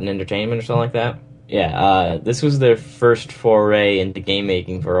Button Entertainment or something like that. Yeah, this was their first foray into game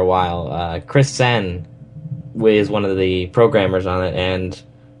making for a while. Chris Sen is one of the programmers on it, and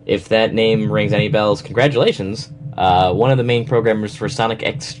if that name rings any bells, congratulations. One of the main programmers for Sonic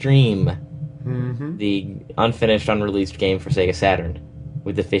Extreme, the unfinished, unreleased game for Sega Saturn,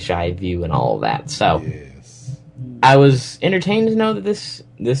 with the fisheye view and all of that. So, Yes. I was entertained to know that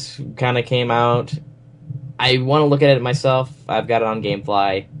this kind of came out. I want to look at it myself. I've got it on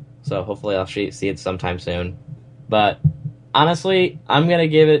GameFly, so hopefully I'll see it sometime soon. But honestly, I'm going to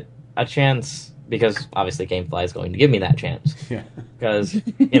give it a chance, because obviously GameFly is going to give me that chance. Yeah. Because,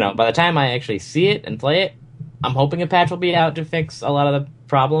 by the time I actually see it and play it, I'm hoping a patch will be out to fix a lot of the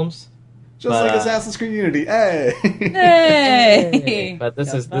problems. Just like Assassin's Creed Unity. Hey! Hey! But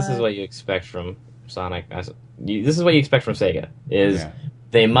this is what you expect from Sonic. This is what you expect from Sega.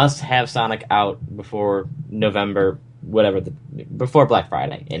 They must have Sonic out before November, before Black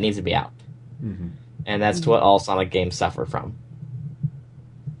Friday. It needs to be out. Mm-hmm. And that's what all Sonic games suffer from.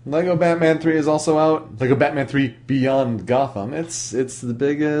 Lego Batman 3 is also out. Lego Batman 3 Beyond Gotham. It's the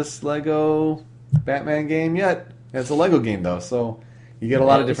biggest Lego Batman game yet. It's a Lego game, though, so you get a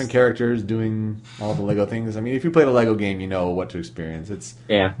lot of different characters doing all the Lego things. I mean, if you played a Lego game, you know what to experience. It's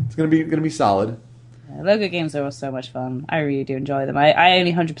gonna be solid. Lego games are so much fun. I really do enjoy them. I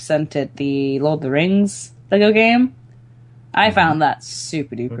only 100%ed the Lord of the Rings Lego game. I found that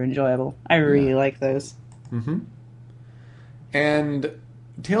super duper enjoyable. I really like those. Mm-hmm. And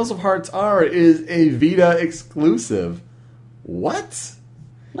Tales of Hearts R is a Vita exclusive. What?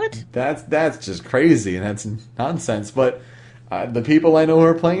 What? That's just crazy, and that's nonsense. But the people I know who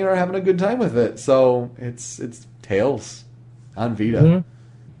are playing it are having a good time with it. So it's Tales on Vita. Mm-hmm.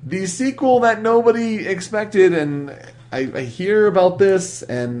 The sequel that nobody expected, and I hear about this,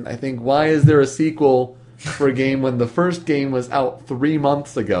 and I think, why is there a sequel for a game when the first game was out 3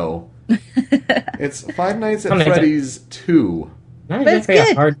 months ago? It's Five Nights at Freddy's 2. Not exactly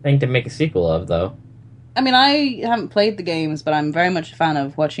a hard thing to make a sequel of, though. I mean, I haven't played the games, but I'm very much a fan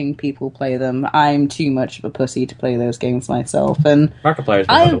of watching people play them. I'm too much of a pussy to play those games myself, and Markiplier's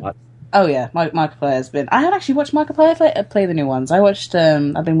been fun to watch. Oh yeah, Markiplier's been. I haven't actually watched Markiplier play the new ones. I've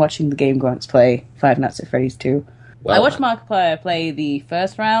been watching the Game Grunts play Five Nights at Freddy's 2. I watched Markiplier play the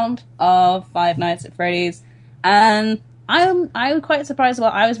first round of Five Nights at Freddy's, and I was quite surprised.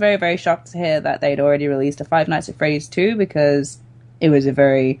 Well, I was very, very shocked to hear that they'd already released a Five Nights at Freddy's 2, because it was a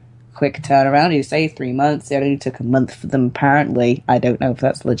very quick turnaround. You say 3 months. It only took a month for them, apparently. I don't know if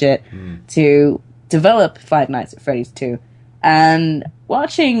that's legit, to develop Five Nights at Freddy's 2. And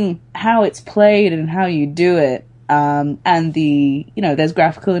watching how it's played and how you do it, and there's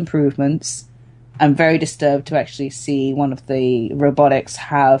graphical improvements. I'm very disturbed to actually see one of the robotics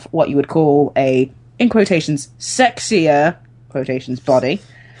have what you would call a, in quotations, sexier, quotations, body,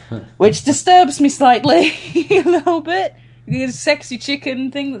 which disturbs me slightly a little bit. The sexy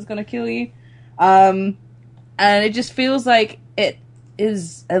chicken thing that's going to kill you. And it just feels like it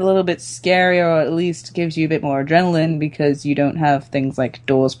is a little bit scarier, or at least gives you a bit more adrenaline, because you don't have things like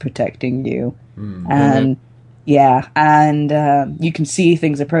doors protecting you. And you can see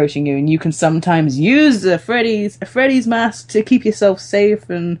things approaching you, and you can sometimes use a Freddy's mask to keep yourself safe,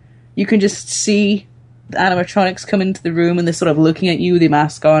 and you can just see the animatronics come into the room, and they're sort of looking at you with your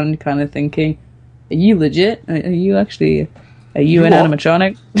mask on, kind of thinking, are you legit? Are you an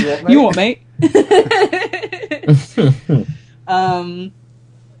animatronic? You what, mate?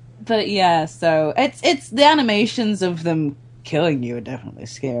 But yeah, so it's the animations of them killing you are definitely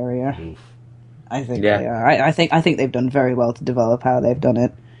scarier. Oof. I think they are. I think they've done very well to develop how they've done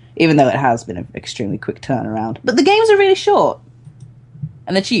it, even though it has been an extremely quick turnaround. But the games are really short,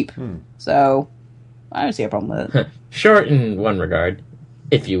 and they're cheap, so I don't see a problem with it. Short in one regard.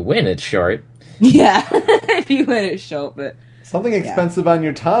 If you win, it's short. Yeah, if you win, it's short, but something expensive on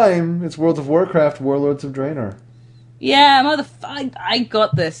your time. It's World of Warcraft: Warlords of Draenor. Yeah, I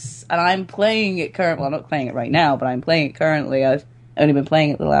got this, and I'm playing it currently. Well, I'm not playing it right now, but I'm playing it currently. I've only been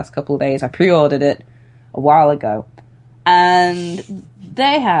playing it the last couple of days. I pre-ordered it a while ago, and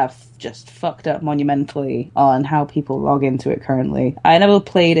They have just fucked up monumentally on how people log into it currently. I never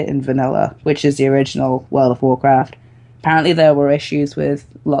played it in vanilla, which is the original World of Warcraft. Apparently there were issues with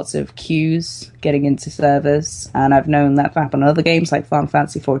lots of queues getting into servers, and I've known that to happen in other games like Final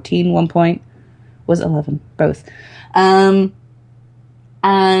Fantasy XIV one point. Was it 11? Both. And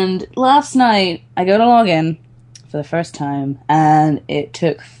last night, I go to log in for the first time, and it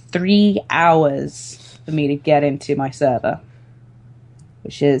took 3 hours for me to get into my server,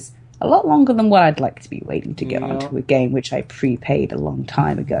 which is a lot longer than what I'd like to be waiting to get onto a game which I prepaid a long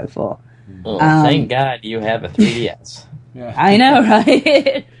time ago for. Well, thank God you have a 3DS. Yeah. I know,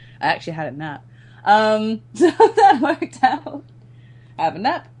 right? I actually had a nap. So that worked out. Have a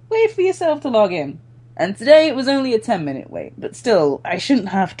nap, wait for yourself to log in. And today it was only a 10-minute wait, but still, I shouldn't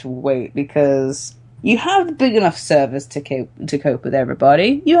have to wait because you have the big enough servers to cope with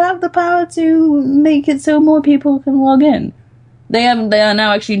everybody. You have the power to make it so more people can log in. They are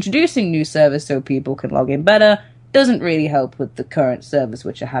now actually introducing new servers so people can log in better. Doesn't really help with the current servers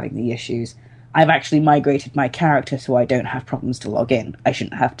which are having the issues. I've actually migrated my character so I don't have problems to log in. I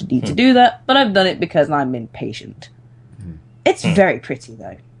shouldn't have to need to do that, but I've done it because I'm impatient. It's very pretty,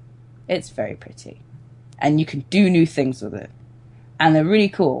 though. It's very pretty. And you can do new things with it. And they're really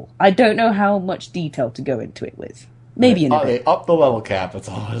cool. I don't know how much detail to go into it with. Maybe in a bit. They up the level cap, that's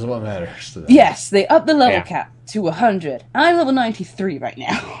always what matters to them. Yes, they upped the level cap to 100. I'm level 93 right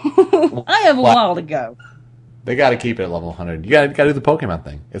now. I have a while to go. They gotta keep it at level 100. You gotta do the Pokemon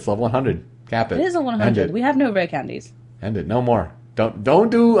thing. It's level 100. Cap it. It is a 100. We have no rare candies. End it. No more. Don't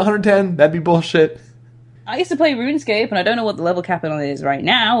do 110. That'd be bullshit. I used to play RuneScape, and I don't know what the level cap on it is right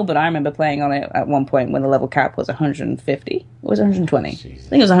now, but I remember playing on it at one point when the level cap was 150. Or was it 120? Jesus. I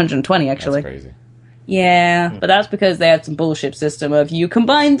think it was 120, actually. That's crazy. Yeah, but that's because they had some bullshit system of you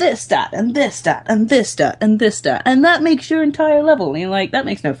combine this stat, and this stat, and this stat, and this stat, and that makes your entire level. And you're like, that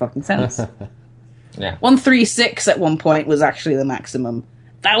makes no fucking sense. Yeah. 136 at one point was actually the maximum.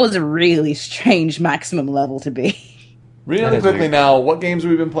 That was a really strange maximum level to be. Really quickly now, what games have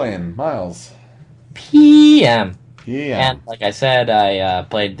we been playing? Miles? PM. Yeah. And like I said, I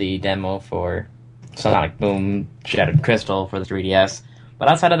played the demo for Sonic Boom Shattered Crystal for the 3DS. But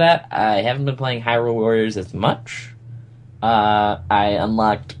outside of that, I haven't been playing Hyrule Warriors as much. I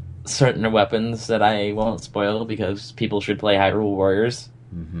unlocked certain weapons that I won't spoil because people should play Hyrule Warriors.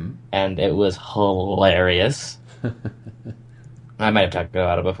 Mm-hmm. And it was hilarious. I might have talked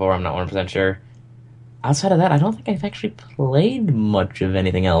about it before, I'm not 100% sure. Outside of that, I don't think I've actually played much of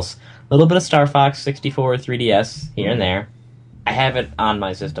anything else. A little bit of Star Fox 64 3DS here and there. I have it on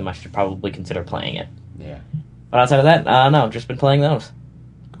my system. I should probably consider playing it. Yeah. But outside of that, no, just been playing those.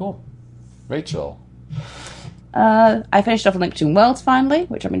 Cool. Rachel. I finished off Link Between Worlds finally,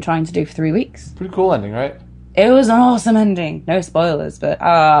 which I've been trying to do for 3 weeks. Pretty cool ending, right? It was an awesome ending. No spoilers, but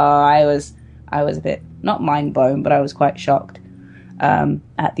I was a bit, not mind blown, but I was quite shocked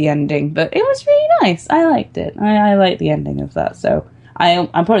at the ending. But it was really nice. I liked it. I liked the ending of that, so I'm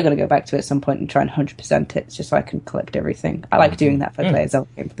probably going to go back to it at some point and try and 100% it, just so I can collect everything. I like doing that if I play a Zelda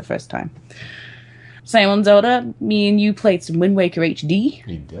game for the first time. Same on Zelda, me and you played some Wind Waker HD.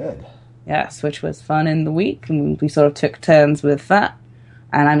 We did. Yes, which was fun in the week, and we sort of took turns with that.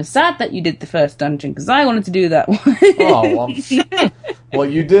 And I'm sad that you did the first dungeon, because I wanted to do that one. Oh, well,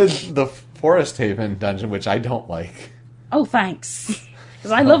 you did the Forest Haven dungeon, which I don't like. Oh, thanks.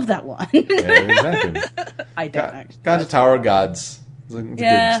 Because I love that one. Yeah, exactly. I don't actually. Got to Tower of Gods. It's a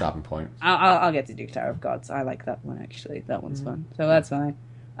good stopping point. I'll get to do Tower of Gods. I like that one, actually. That one's fun. So that's fine.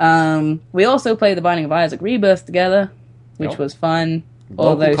 We also played The Binding of Isaac Rebirth together, which was fun.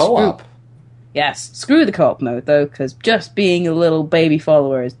 Local co-op. Yes, screw the co-op mode, though, because just being a little baby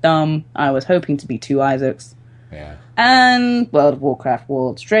follower is dumb. I was hoping to be 2 Isaacs. Yeah. And World of Warcraft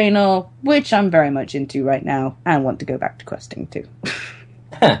Worlds Draenor, which I'm very much into right now, and want to go back to questing, too.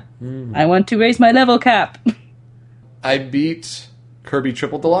 I want to raise my level cap. I beat Kirby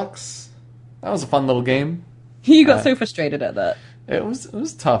Triple Deluxe. That was a fun little game. You got so frustrated at that. It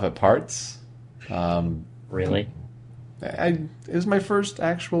was tough at parts. Really? It was my first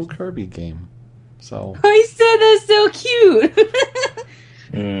actual Kirby game. So I said that's so cute.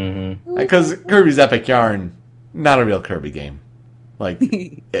 Mm-hmm. because Kirby's Epic Yarn, not a real Kirby game, like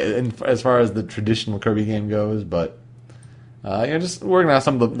as far as the traditional Kirby game goes. But just working on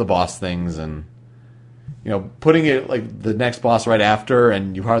some of the boss things, and putting it like the next boss right after,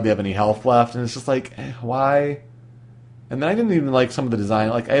 and you hardly have any health left, and it's just like why? And then I didn't even like some of the design.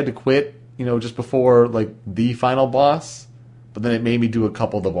 Like I had to quit, just before like the final boss. But then it made me do a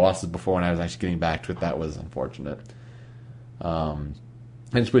couple of the bosses before when I was actually getting back to it. That was unfortunate. I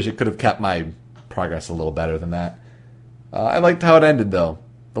just wish it could have kept my progress a little better than that. I liked how it ended, though.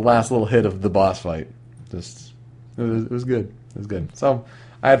 The last little hit of the boss fight. Just, it was good. It was good. So,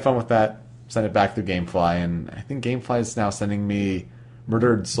 I had fun with that. Sent it back through GameFly, and I think GameFly is now sending me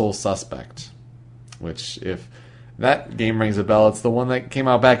Murdered Soul Suspect, which, if that game rings a bell, it's the one that came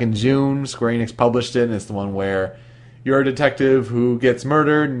out back in June. Square Enix published it, and it's the one where you're a detective who gets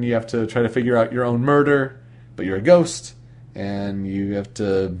murdered, and you have to try to figure out your own murder, but you're a ghost, and you have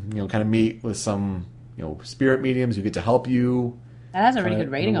to, kind of meet with some, spirit mediums who get to help you. That has a really good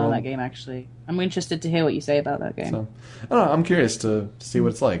rating on that game, actually. I'm interested to hear what you say about that game. So, I don't know, I'm curious to see what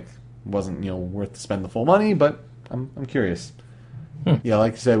it's like. It wasn't, worth to spend the full money, but I'm curious. Yeah,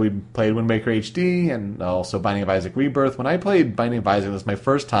 like you said, we played Wind Waker HD and also Binding of Isaac Rebirth. When I played Binding of Isaac, it was my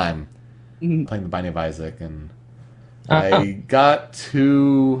first time playing the Binding of Isaac, and I got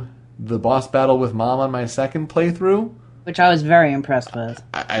to the boss battle with Mom on my second playthrough, which I was very impressed with.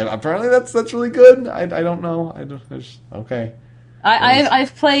 Apparently, that's really good. I don't know. Okay.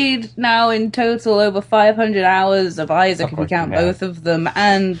 I've played now in total over 500 hours of Isaac, if you count both of them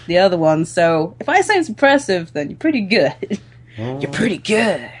and the other one. So if I say it's impressive, then you're pretty good. You're pretty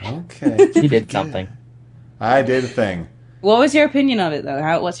good. Okay. You did something. I did a thing. What was your opinion of it,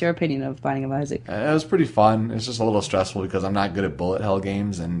 though? What's your opinion of Binding of Isaac? It was pretty fun. It's just a little stressful because I'm not good at bullet hell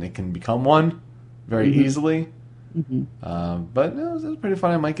games, and it can become one very easily. But it was pretty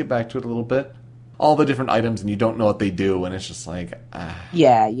fun. I might get back to it a little bit. All the different items, and you don't know what they do, and it's just like...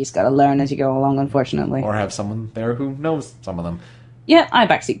 Yeah, you just gotta learn as you go along, unfortunately. Or have someone there who knows some of them. Yeah, I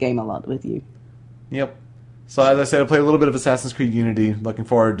backseat game a lot with you. Yep. So as I said, I played a little bit of Assassin's Creed Unity. Looking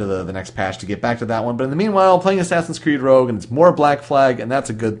forward to the next patch to get back to that one. But in the meanwhile, playing Assassin's Creed Rogue, and it's more Black Flag, and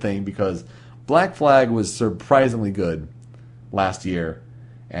that's a good thing, because Black Flag was surprisingly good last year.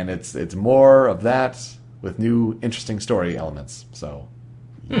 And it's more of that with new, interesting story elements. So,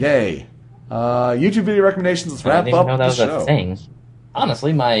 yay. YouTube video recommendations, let's wrap up the show. A thing.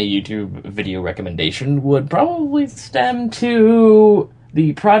 Honestly, my YouTube video recommendation would probably stem to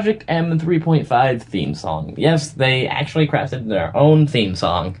the Project M 3.5 theme song. Yes, they actually crafted their own theme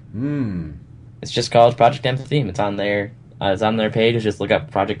song. It's just called Project M Theme. It's on their page. Just look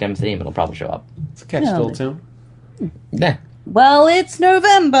up Project M Theme. It'll probably show up. It's a catchy little tune. Yeah. Well, it's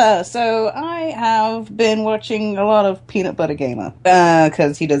November, so I have been watching a lot of Peanut Butter Gamer,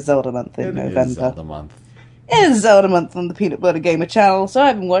 because he does Zelda Month in November. It is Zelda Month. It is Zelda Month on the Peanut Butter Gamer channel, so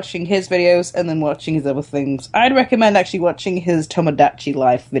I've been watching his videos and then watching his other things. I'd recommend actually watching his Tomodachi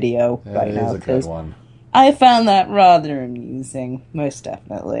Life video right now, because I found that rather amusing, most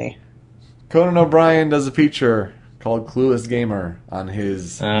definitely. Conan O'Brien does a feature called Clueless Gamer on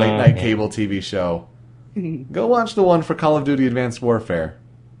his late-night cable TV show. Go watch the one for Call of Duty Advanced Warfare.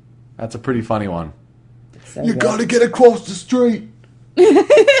 That's a pretty funny one. So you gotta get across the street!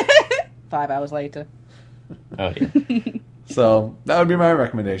 5 hours later. Oh, yeah. So, that would be my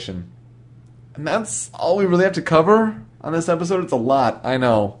recommendation. And that's all we really have to cover on this episode. It's a lot, I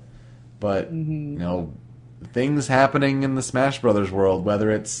know. But, things happening in the Smash Brothers world,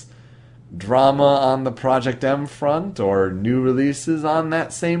 whether it's drama on the Project M front, or new releases on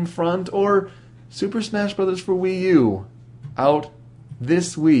that same front, or Super Smash Bros. For Wii U out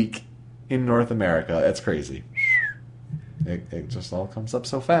this week in North America. It's crazy. It just all comes up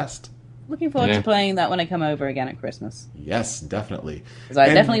so fast. Looking forward to playing that when I come over again at Christmas. Yes, definitely. Because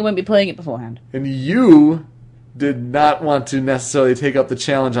I definitely won't be playing it beforehand. And you did not want to necessarily take up the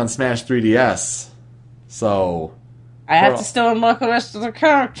challenge on Smash 3DS. So... I have to still unlock the rest of the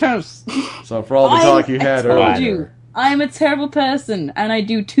characters. So for all the talk you had earlier... I'm a terrible person, and I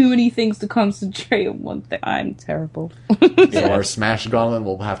do too many things to concentrate on one thing. I'm terrible. So our Smash Gauntlet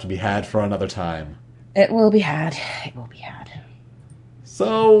will have to be had for another time. It will be had. It will be had.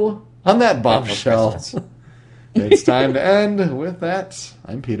 So, on that bombshell, it's time to end. With that,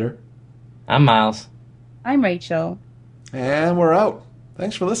 I'm Peter. I'm Miles. I'm Rachel. And we're out.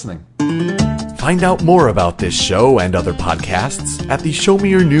 Thanks for listening. Find out more about this show and other podcasts at the Show Me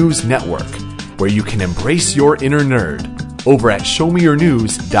Your News Network, where you can embrace your inner nerd over at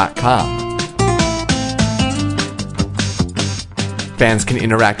showmeyournews.com. Fans can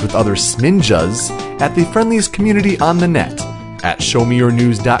interact with other Sminjas at the friendliest community on the net at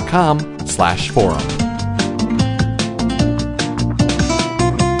showmeyournews.com/forum.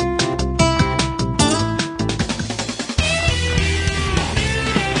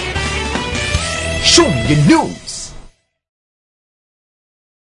 Show me your news!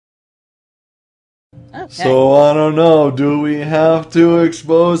 Okay. So, I don't know, do we have to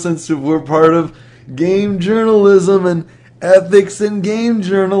expose, since we're part of game journalism and ethics in game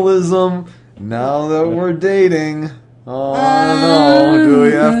journalism, now that we're dating? Oh, I don't know, do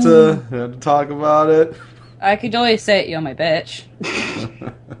we have to talk about it? I could always say you're my bitch.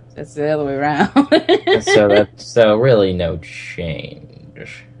 It's the other way around. so really no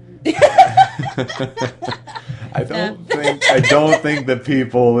change. I don't think the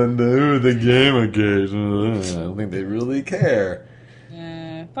people in the game occasion. I don't think they really care.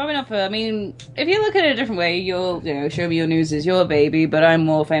 Probably not for. I mean, if you look at it a different way, Show Me Your News is your baby, but I'm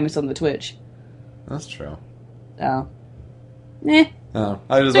more famous on the Twitch. That's true. Oh.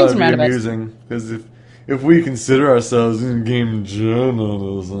 I just thought it'd be amusing because if we consider ourselves in game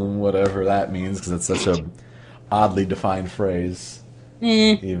journalism, whatever that means, because it's such a oddly defined phrase.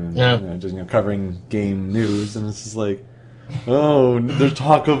 Even just covering game news, and it's just like, there's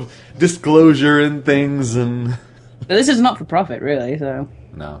talk of disclosure and things, and but this is not for profit, really. So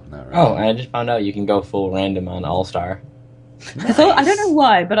no, not really. Oh, I just found out you can go full random on All Star. Nice. I don't know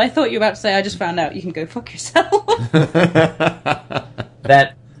why, but I thought you were about to say I just found out you can go fuck yourself.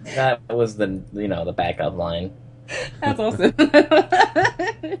 That was the the backup line. That's awesome.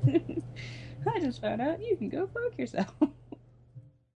 I just found out you can go fuck yourself.